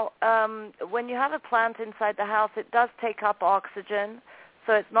 Now, when you have a plant inside the house, it does take up oxygen,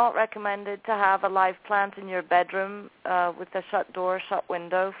 so it's not recommended to have a live plant in your bedroom with a shut door, shut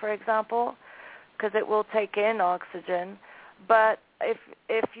window, for example, because it will take in oxygen. But if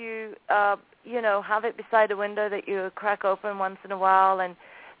you have it beside a window that you crack open once in a while, and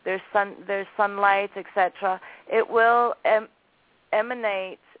there's sunlight, etc., it will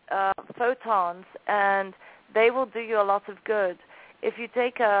emanate photons, and they will do you a lot of good. If you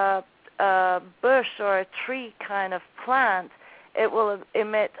take a bush or a tree kind of plant, it will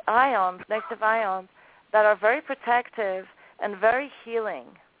emit ions, negative ions, that are very protective and very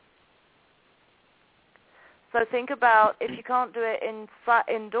healing. So think about, if you can't do it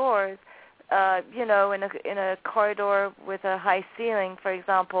indoors, in a corridor with a high ceiling, for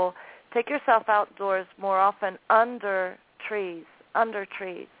example, take yourself outdoors more often under trees, and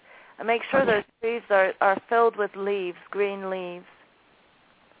make sure those trees are filled with leaves, green leaves.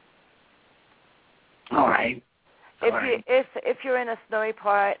 All right. If you're in a snowy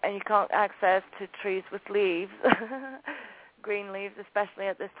part and you can't access to trees with leaves, green leaves, especially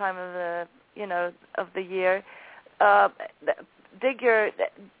at this time of the year, go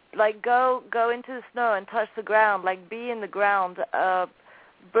into the snow and touch the ground, be in the ground,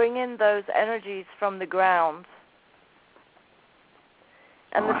 bring in those energies from the ground.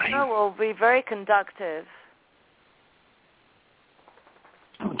 And the snow will be very conductive.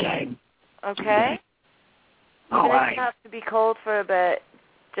 Okay. Okay? All Even right. if you have to be cold for a bit,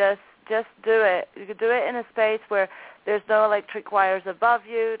 just do it. You could do it in a space where there's no electric wires above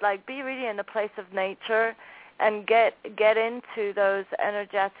you. Be really in a place of nature and get into those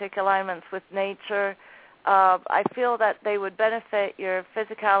energetic alignments with nature. I feel that they would benefit your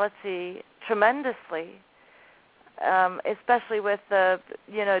physicality tremendously, especially with the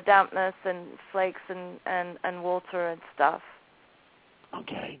dampness and flakes and water and stuff.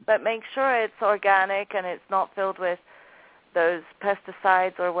 Okay. But make sure it's organic and it's not filled with those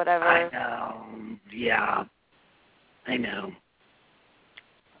pesticides or whatever. I know. Yeah. I know.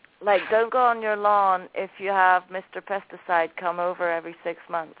 Don't go on your lawn if you have Mr. Pesticide come over every 6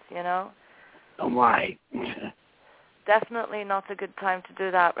 months, Why? Definitely not a good time to do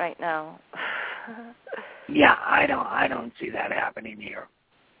that right now. Yeah, I don't see that happening here.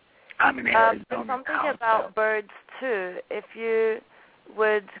 I'm in Arizona. There's something now, about birds too. If you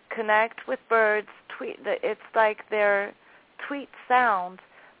would connect with birds, it's like their tweet sound.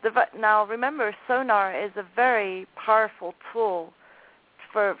 Now remember, sonar is a very powerful tool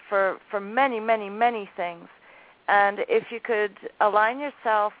for many, many, many things. And if you could align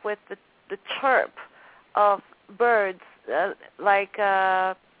yourself with the chirp of birds, like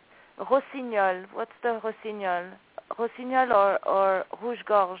rossignol. What's the rossignol? Rossignol or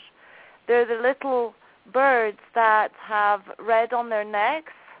rouge-gorge. They're the little birds that have red on their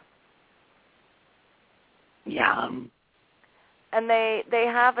necks. Yeah. And they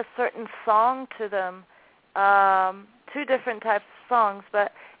have a certain song to them, 2 different types of songs.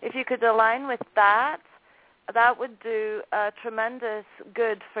 But if you could align with that would do tremendous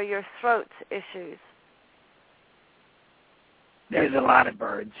good for your throat issues. There's a lot of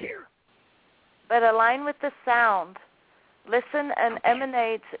birds here. But align with the sound. Listen and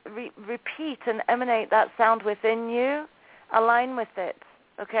emanate, repeat and emanate that sound within you. Align with it,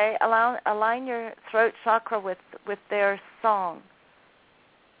 okay? Align your throat chakra with their song.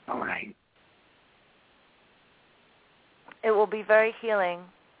 All right. It will be very healing.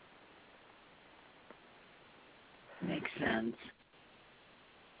 Makes sense.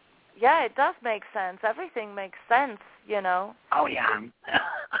 Yeah, it does make sense. Everything makes sense, you know. Oh, yeah.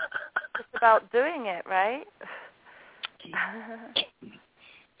 It's about doing it, right?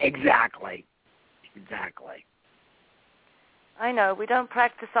 Exactly. I know. We don't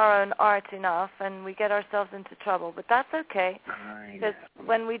practice our own art enough, and we get ourselves into trouble, but that's okay. Because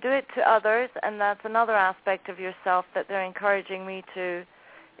when we do it to others, and that's another aspect of yourself that they're encouraging me to,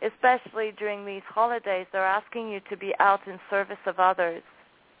 especially during these holidays, they're asking you to be out in service of others.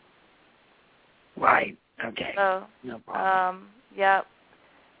 Right. Okay. So, no problem. Yeah,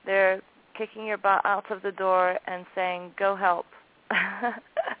 they're kicking your butt out of the door and saying, go help.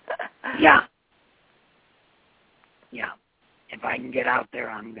 Yeah. If I can get out there,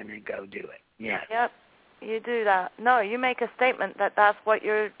 I'm going to go do it. Yes. Yep, you do that. No, you make a statement that that's what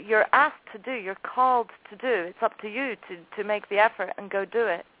you're asked to do. You're called to do. It's up to you to make the effort and go do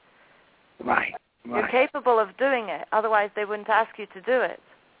it. Right. You're capable of doing it. Otherwise, they wouldn't ask you to do it.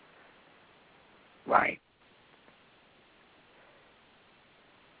 Right.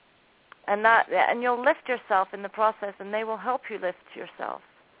 And you'll lift yourself in the process, and they will help you lift yourself.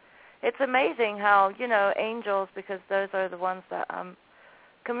 It's amazing how, you know, angels, because those are the ones that I'm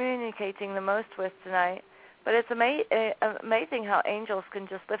communicating the most with tonight, but it's amazing how angels can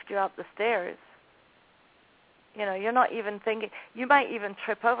just lift you up the stairs. You know, you're not even thinking, you might even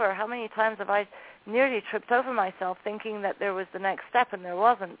trip over. How many times have I nearly tripped over myself thinking that there was the next step, and there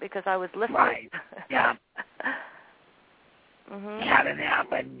wasn't because I was lifted. Right, yeah. Mm-hmm. Had it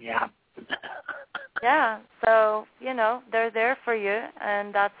happen, yeah. Yeah, so, you know, they're there for you,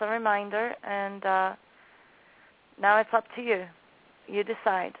 and that's a reminder, and now it's up to you. You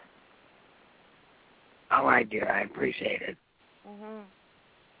decide. All right, dear, I appreciate it. Mm-hmm.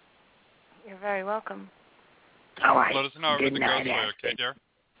 You're very welcome. All right. Let us know Good everything night, goes for you, Astrid. okay, dear?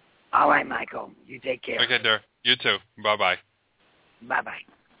 All right, Michael. You take care. Okay, dear. You too. Bye-bye. Bye-bye.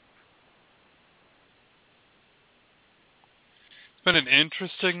 It's been an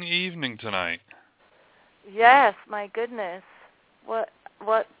interesting evening tonight. Yes, my goodness. What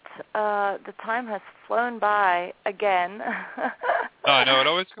the time has flown by again. Oh, I know, it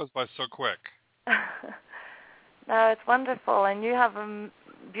always goes by so quick. No, it's wonderful, and you have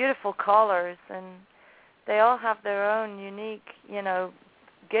beautiful callers, and they all have their own unique, you know,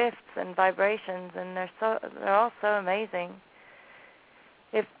 gifts and vibrations, and they're all so amazing.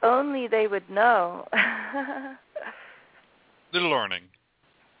 If only they would know. They're learning.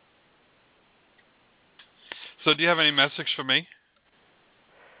 So do you have any message for me?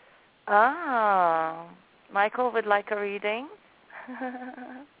 Ah, Michael would like a reading?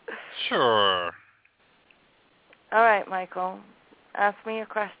 Sure. All right, Michael. Ask me a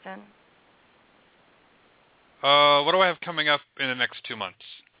question. What do I have coming up in the next 2 months?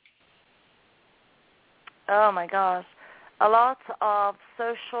 Oh, my gosh. A lot of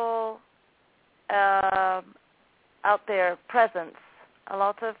social out there presence. A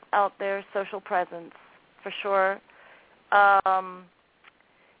lot of out there social presence, for sure.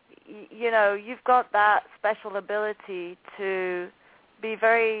 You know, you've got that special ability to be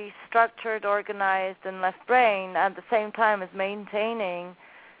very structured, organized, and left brain at the same time as maintaining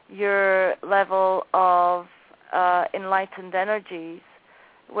your level of enlightened energies,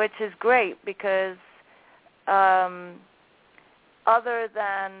 which is great because other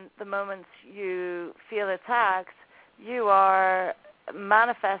than the moments you feel attacked, you are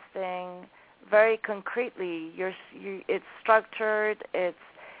manifesting very concretely. It's structured.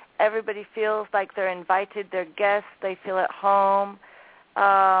 Everybody feels like they're invited. They're guests. They feel at home.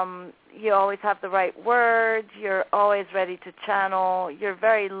 You always have the right words. You're always ready to channel. You're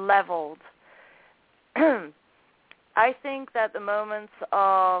very leveled. I think that the moments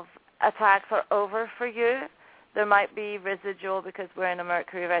of attacks are over for you. There might be residual because we're in a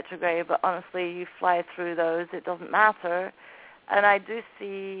Mercury retrograde, but honestly, you fly through those. It doesn't matter. And I do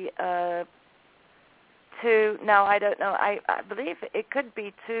see now I don't know, I believe it could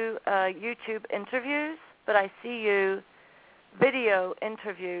be 2 YouTube interviews, but I see you video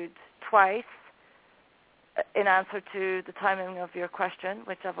interviewed twice in answer to the timing of your question,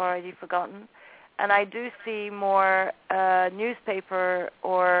 which I've already forgotten. And I do see more newspaper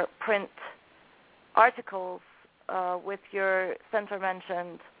or print articles with your center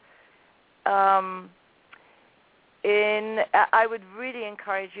mentioned. I would really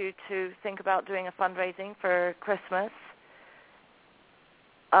encourage you to think about doing a fundraising for Christmas.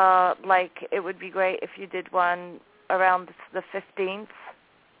 Like, it would be great if you did one around the 15th.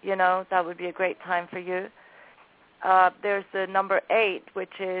 You know, that would be a great time for you. There's the number 8,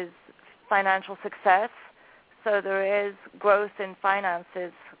 which is financial success. So there is growth in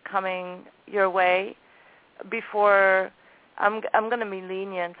finances coming your way before. I'm going to be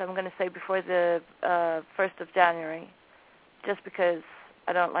lenient. I'm going to say before the 1st of January, just because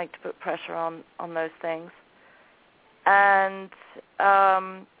I don't like to put pressure on those things. And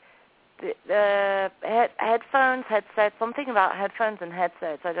the headphones, headsets, something about headphones and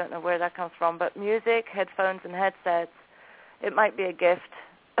headsets. I don't know where that comes from, but music, headphones, and headsets, it might be a gift.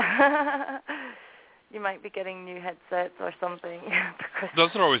 You might be getting new headsets or something.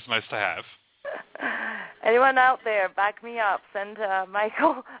 Those are always nice to have. Anyone out there, back me up. Send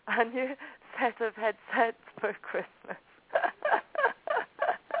Michael a new set of headsets for Christmas.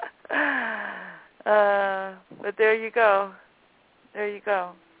 But there you go. There you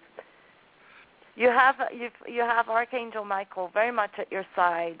go. You have Archangel Michael very much at your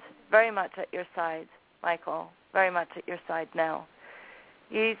side. Very much at your side, Michael. Very much at your side now.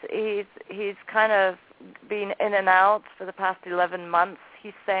 He's kind of been in and out for the past 11 months,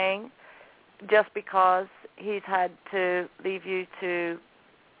 he's saying, just because he's had to leave you to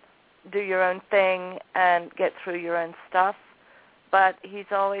do your own thing and get through your own stuff. But he's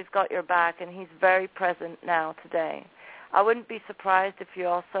always got your back, and he's very present now today. I wouldn't be surprised if you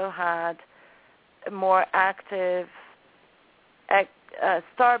also had more active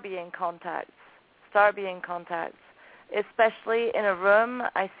star being contacts, especially in a room.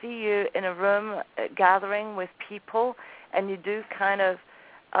 I see you in a room gathering with people, and you do kind of,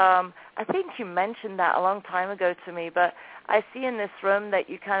 I think you mentioned that a long time ago to me, but I see in this room that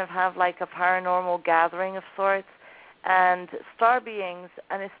you kind of have like a paranormal gathering of sorts, and star beings,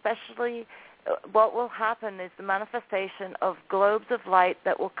 and especially what will happen is the manifestation of globes of light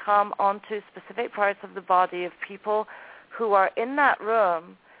that will come onto specific parts of the body of people who are in that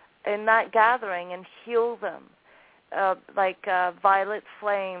room, in that gathering, and heal them. Like violet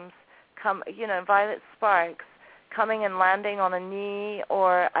flames come, violet sparks coming and landing on a knee,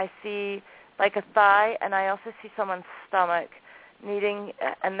 or I see like a thigh, and I also see someone's stomach needing,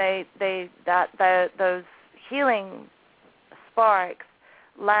 and those healing sparks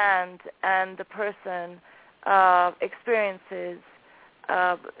land, and the person experiences,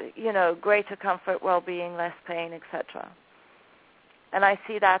 greater comfort, well-being, less pain, etc. And I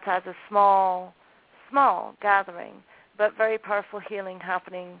see that as a small gathering, but very powerful healing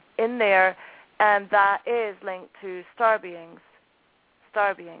happening in there, and that is linked to star beings,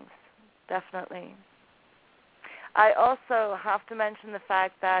 definitely. I also have to mention the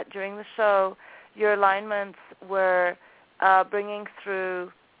fact that during the show, your alignments were bringing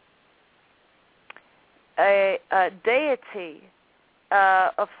through a deity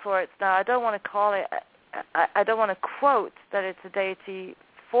of sorts. Now, I don't want to call it, I don't want to quote that it's a deity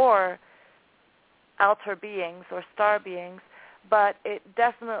for outer beings or star beings, but it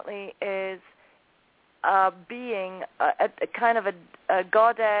definitely is a being, a kind of a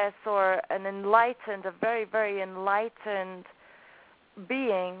goddess or an enlightened, a very, very enlightened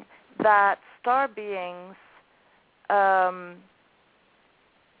being that star beings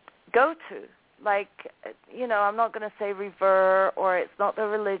go to. Like, I'm not going to say revere, or it's not their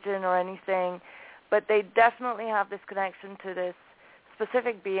religion or anything, but they definitely have this connection to this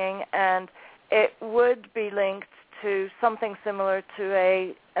specific being, and it would be linked to something similar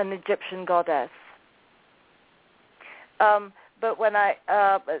to an Egyptian goddess. But when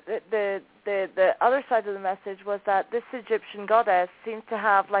the other side of the message was that this Egyptian goddess seems to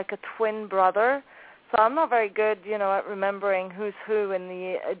have like a twin brother. So I'm not very good, at remembering who's who in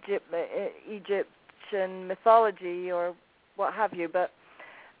the Egyptian mythology or what have you. But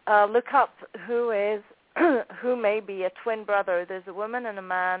look up who may be a twin brother. There's a woman and a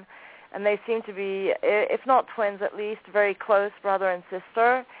man, and they seem to be, if not twins, at least very close brother and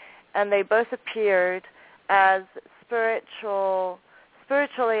sister. And they both appeared as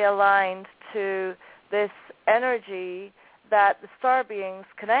spiritually aligned to this energy that the star beings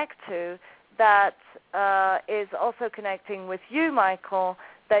connect to, that is also connecting with you, Michael,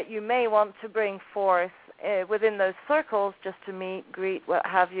 that you may want to bring forth within those circles just to meet, greet, what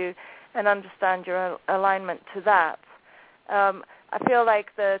have you, and understand your alignment to that. I feel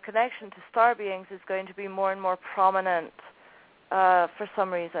like the connection to star beings is going to be more and more prominent for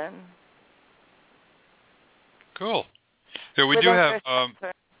some reason. Cool. Yeah, we do have.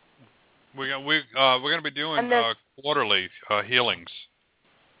 We're going to be doing quarterly healings.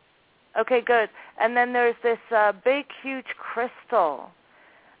 Okay, good. And then there's this big, huge crystal.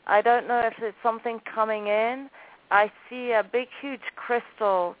 I don't know if it's something coming in. I see a big, huge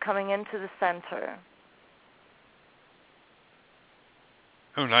crystal coming into the center.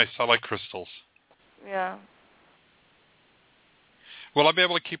 Oh, nice. I like crystals. Yeah. Will I be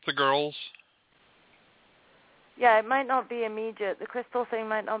able to keep the girls? Yeah, it might not be immediate. The crystal thing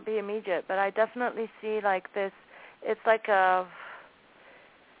might not be immediate, but I definitely see like this. It's like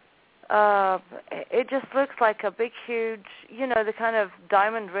it just looks like a big, huge, the kind of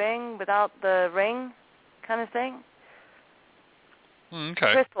diamond ring without the ring kind of thing.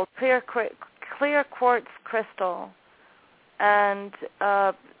 Okay. Crystal, clear quartz crystal. And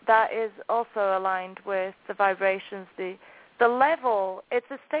that is also aligned with the vibrations, the level.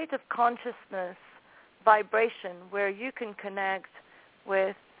 It's a state of consciousness vibration where you can connect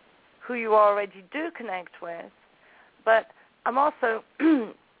with who you already do connect with. But I'm also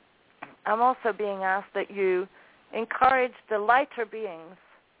being asked that you encourage the lighter beings,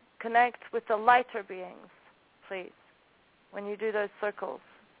 connect with the lighter beings, please, when you do those circles.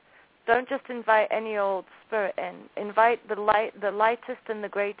 Don't just invite any old spirit in. Invite the lightest and the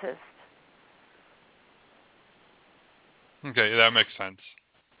greatest. Okay, that makes sense.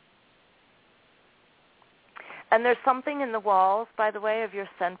 And there's something in the walls, by the way, of your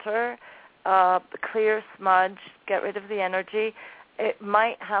center, clear, smudge, get rid of the energy. It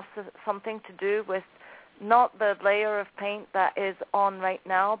might have something to do with not the layer of paint that is on right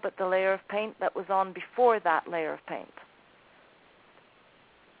now, but the layer of paint that was on before that layer of paint.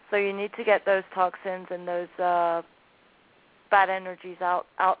 So you need to get those toxins and those bad energies out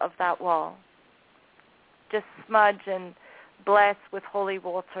of that wall. Just smudge and bless with holy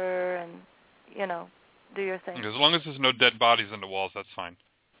water and, do your thing. As long as there's no dead bodies in the walls, that's fine.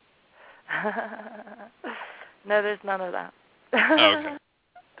 No, there's none of that. Okay.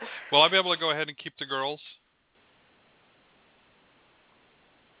 Will I be able to go ahead and keep the girls?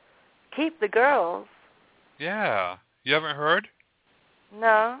 Keep the girls? Yeah. You haven't heard?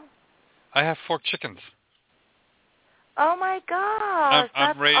 No. I have 4 chickens. Oh my gosh!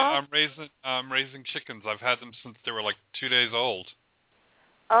 I'm raising chickens. I've had them since they were like 2 days old.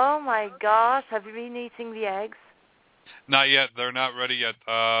 Oh my gosh! Have you been eating the eggs? Not yet. They're not ready yet.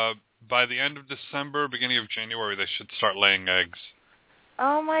 By the end of December, beginning of January, they should start laying eggs.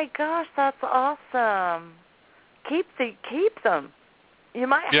 Oh my gosh, that's awesome! Keep them. You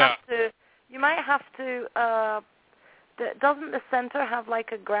might have to. You might have to. Doesn't the center have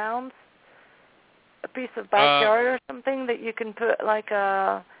like a grounds, a piece of backyard or something that you can put like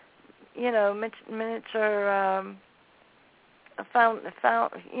a, miniature a fountain,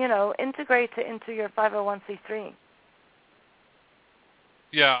 integrate it into your 501c3.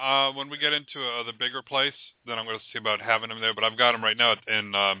 Yeah, when we get into the bigger place, then I'm going to see about having them there. But I've got them right now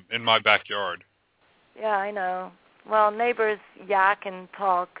in my backyard. Yeah, I know. Well, neighbors yak and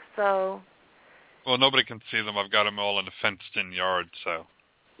talk, so. Well, nobody can see them. I've got them all in a fenced-in yard, so.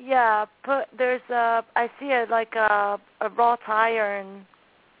 Yeah, I see a wrought iron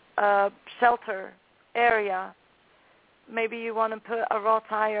shelter area. Maybe you want to put a wrought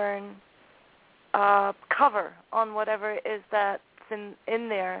iron cover on whatever it is that's in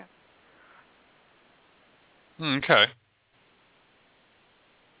there. Okay.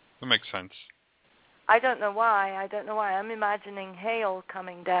 That makes sense. I don't know why. I'm imagining hail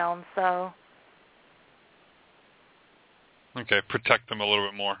coming down, so. Okay, protect them a little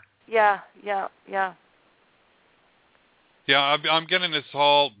bit more. Yeah. Yeah, I'm getting this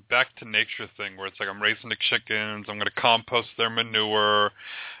whole back to nature thing where it's like I'm raising the chickens, I'm going to compost their manure.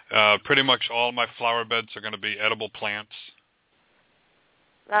 Pretty much all my flower beds are going to be edible plants.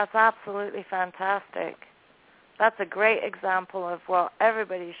 That's absolutely fantastic. That's a great example of what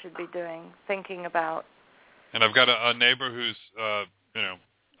everybody should be doing, thinking about. And I've got a neighbor who's,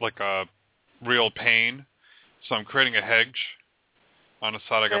 like a real pain. So I'm creating a hedge on the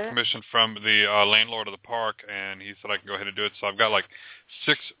side. I got permission from the landlord of the park, and he said I can go ahead and do it. So I've got like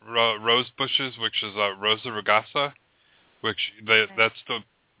 6 rose bushes, which is Rosa rugose, which that's the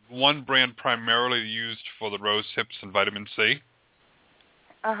one brand primarily used for the rose hips and vitamin C.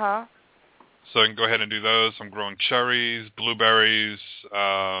 Uh-huh. So I can go ahead and do those. I'm growing cherries, blueberries,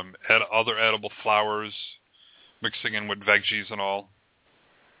 other edible flowers, mixing in with veggies and all.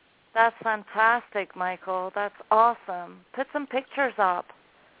 That's fantastic, Michael. That's awesome. Put some pictures up.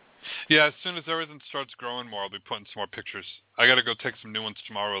 Yeah, as soon as everything starts growing more, I'll be putting some more pictures. I got to go take some new ones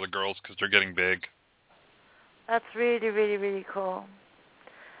tomorrow with the girls because they're getting big. That's really, really, really cool.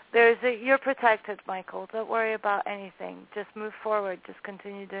 You're protected, Michael. Don't worry about anything. Just move forward. Just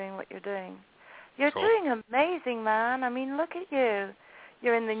continue doing what you're doing. You're doing amazing, man. I mean, look at you.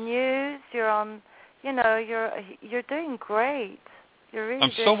 You're in the news. You're on. You're doing great. You're really.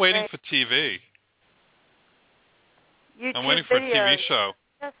 I'm still waiting for TV. I'm waiting for a TV show.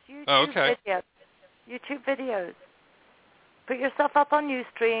 Just YouTube videos. YouTube videos. Put yourself up on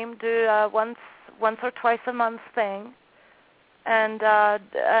Ustream. Do once or twice a month thing. and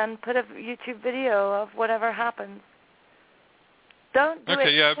put a YouTube video of whatever happens. Don't do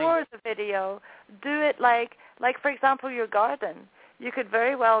it for the video. Do it like for example, your garden. You could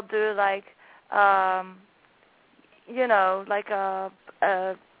very well do like you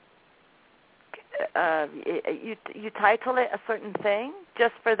title it a certain thing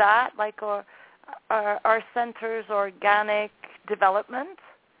just for that, like our center's organic development,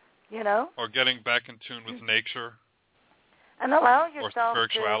 or getting back in tune with nature, and allow yourself or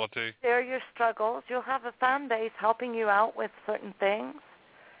spirituality. to share your struggles. You'll have a fan base helping you out with certain things.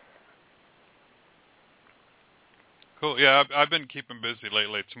 Cool. Yeah, I've been keeping busy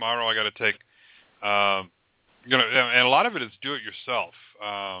lately. Tomorrow I got to take, and a lot of it is do it yourself.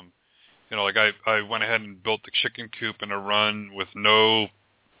 Like I went ahead and built the chicken coop in a run with no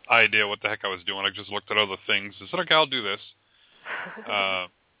idea what the heck I was doing. I just looked at other things and said, okay, I'll do this.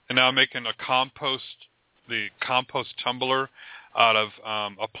 And now I'm making the compost tumbler out of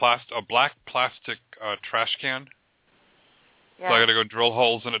a black plastic trash can. Yeah. So I got to go drill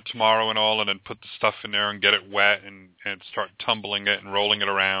holes in it tomorrow and all, and then put the stuff in there and get it wet and start tumbling it and rolling it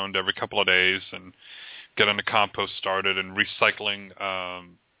around every couple of days and getting the compost started and recycling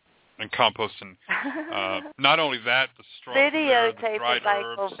and composting. Not only that, the straw, the dried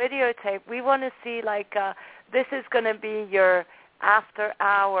herbs. Videotape. We want to see this is going to be your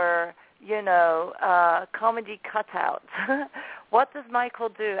after-hour, comedy cutout. What does Michael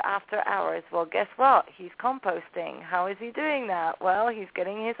do after hours? Well, guess what? He's composting. How is he doing that? Well, he's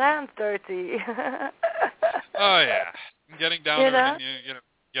getting his hands dirty. Oh, yeah. Getting down there and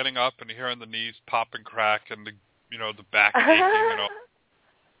getting up and hearing the knees pop and crack and the back aching and all.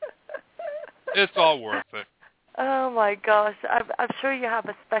 It's all worth it. Oh, my gosh. I'm sure you have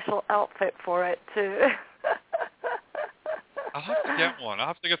a special outfit for it, too. I'll have to get one. I'll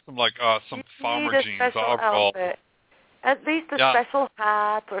have to get some farmer jeans. Outfit. At least a special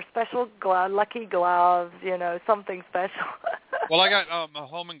hat or special lucky gloves, something special. Well, I got a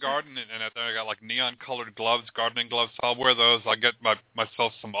home and garden, and I got neon-colored gloves, gardening gloves. So I'll wear those. I'll get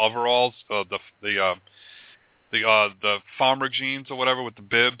myself some overalls, the farmer jeans or whatever with the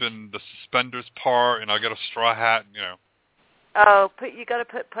bib and the suspenders part, and I'll get a straw hat. Oh, you got to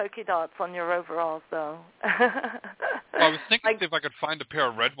put polka dots on your overalls, though. Well, I was thinking if I could find a pair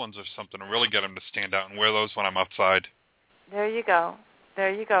of red ones or something and really get them to stand out and wear those when I'm outside. There you go.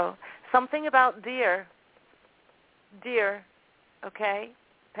 Something about deer. Okay?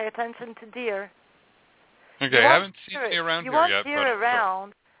 Pay attention to deer. Okay, I haven't seen any around here yet. You want deer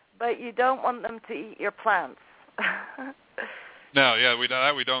around, but you don't want them to eat your plants. No, yeah, we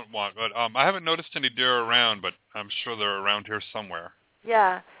don't want. But I haven't noticed any deer around, but I'm sure they're around here somewhere.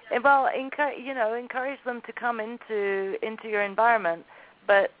 Yeah. Well, encourage them to come into your environment,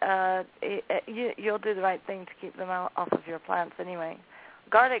 but you'll do the right thing to keep them off of your plants anyway.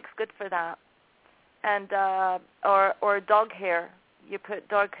 Garlic's good for that, and or dog hair. You put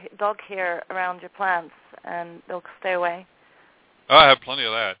dog hair around your plants, and they'll stay away. Oh, I have plenty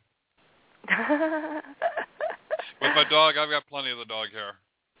of that. With my dog, I've got plenty of the dog hair.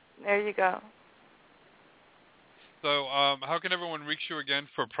 There you go. So how can everyone reach you again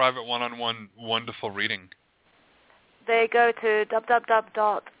for a private one-on-one wonderful reading? They go to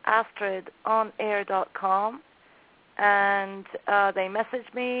www.astridonair.com, and they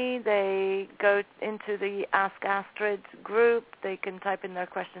message me. They go into the Ask Astrid group. They can type in their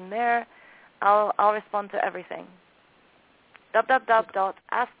question there. I'll respond to everything.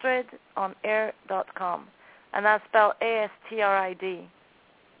 www.astridonair.com. And that's spelled ASTRID.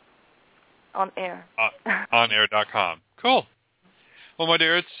 On air. Onair.com. Cool. Well, my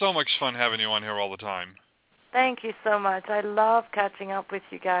dear, it's so much fun having you on here all the time. Thank you so much. I love catching up with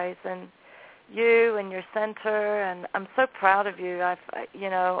you guys and you and your center, and I'm so proud of you. I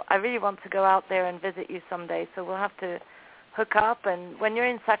really want to go out there and visit you someday, so we'll have to hook up. And when you're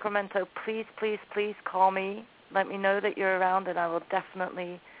in Sacramento, please, please, please call me. Let me know that you're around, and I will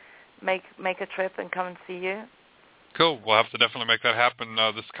definitely make a trip and come and see you. Cool. We'll have to definitely make that happen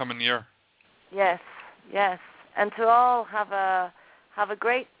this coming year. Yes. And to all, have a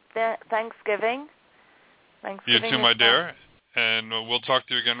great Thanksgiving. You too, my dear. And we'll talk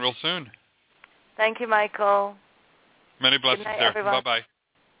to you again real soon. Thank you, Michael. Many blessings, night, dear. everyone. Bye-bye.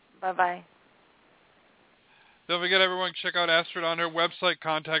 Bye-bye. Don't forget, everyone, check out Astrid on her website.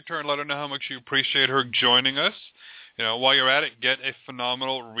 Contact her and let her know how much you appreciate her joining us. While you're at it, get a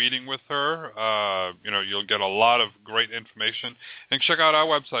phenomenal reading with her. You'll get a lot of great information. And check out our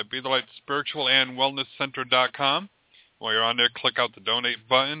website, BeTheLightSpiritualAndWellnessCenter.com. While you're on there, click out the donate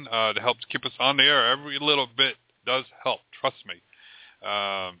button to help keep us on the air. Every little bit does help, trust me.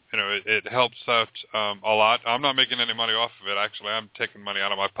 It helps out a lot. I'm not making any money off of it. Actually, I'm taking money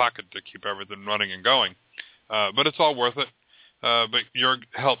out of my pocket to keep everything running and going. But it's all worth it. But your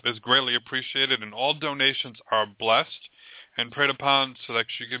help is greatly appreciated, and all donations are blessed and prayed upon so that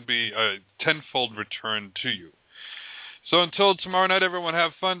she can be a tenfold return to you. So until tomorrow night, everyone,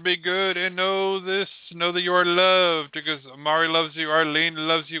 have fun, be good, and know that you are loved, because Mari loves you, Arlene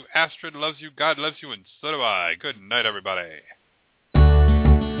loves you, Astrid loves you, God loves you, and so do I. Good night, everybody.